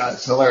 Oh yeah.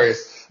 It's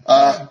hilarious.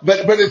 But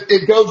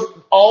it goes,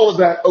 all of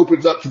that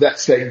opens up to that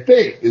same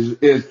thing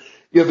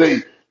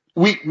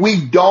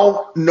we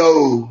don't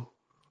know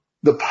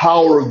the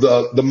power of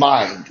the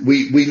mind.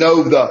 We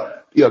know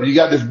you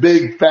got this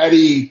big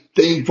fatty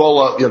thing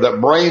full of, that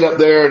brain up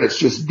there, and it's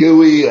just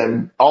gooey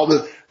and all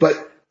this,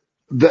 but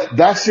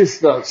that's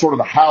just the sort of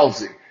the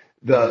housing.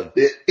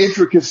 The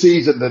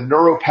intricacies and the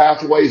neural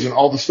pathways and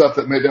all the stuff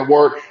that made that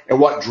work and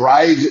what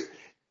drives it.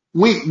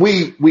 We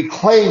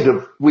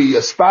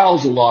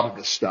espouse a lot of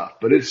this stuff,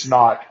 but it's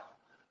not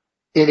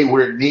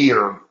anywhere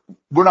near,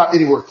 we're not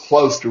anywhere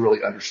close to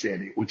really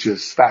understanding it, which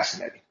is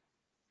fascinating.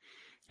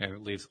 And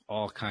it leaves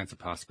all kinds of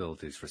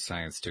possibilities for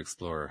science to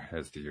explore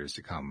as the years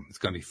to come. It's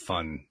going to be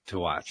fun to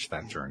watch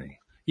that journey.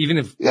 Even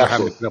if we're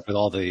having to put up with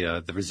all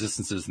the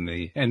resistances and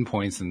the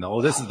endpoints and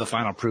this is the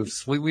final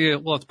proofs, we'll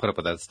have to put up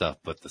with that stuff.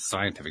 But the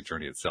scientific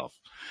journey itself,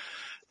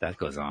 that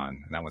goes on.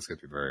 And that one's going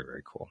to be very,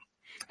 very cool.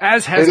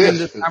 As has been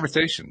this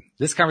conversation.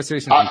 This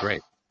conversation has been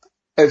great.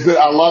 It's good.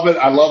 I love it.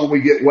 I love when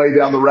we get way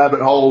down the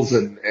rabbit holes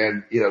and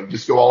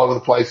just go all over the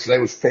place. Today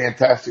was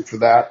fantastic for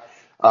that.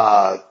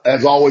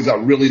 As always, I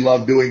really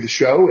love doing the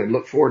show and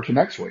look forward to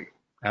next week.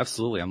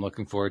 Absolutely. I'm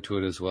looking forward to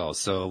it as well.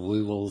 So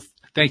we will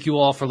thank you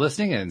all for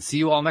listening and see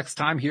you all next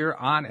time here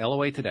on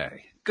LOA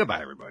Today.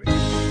 Goodbye, everybody.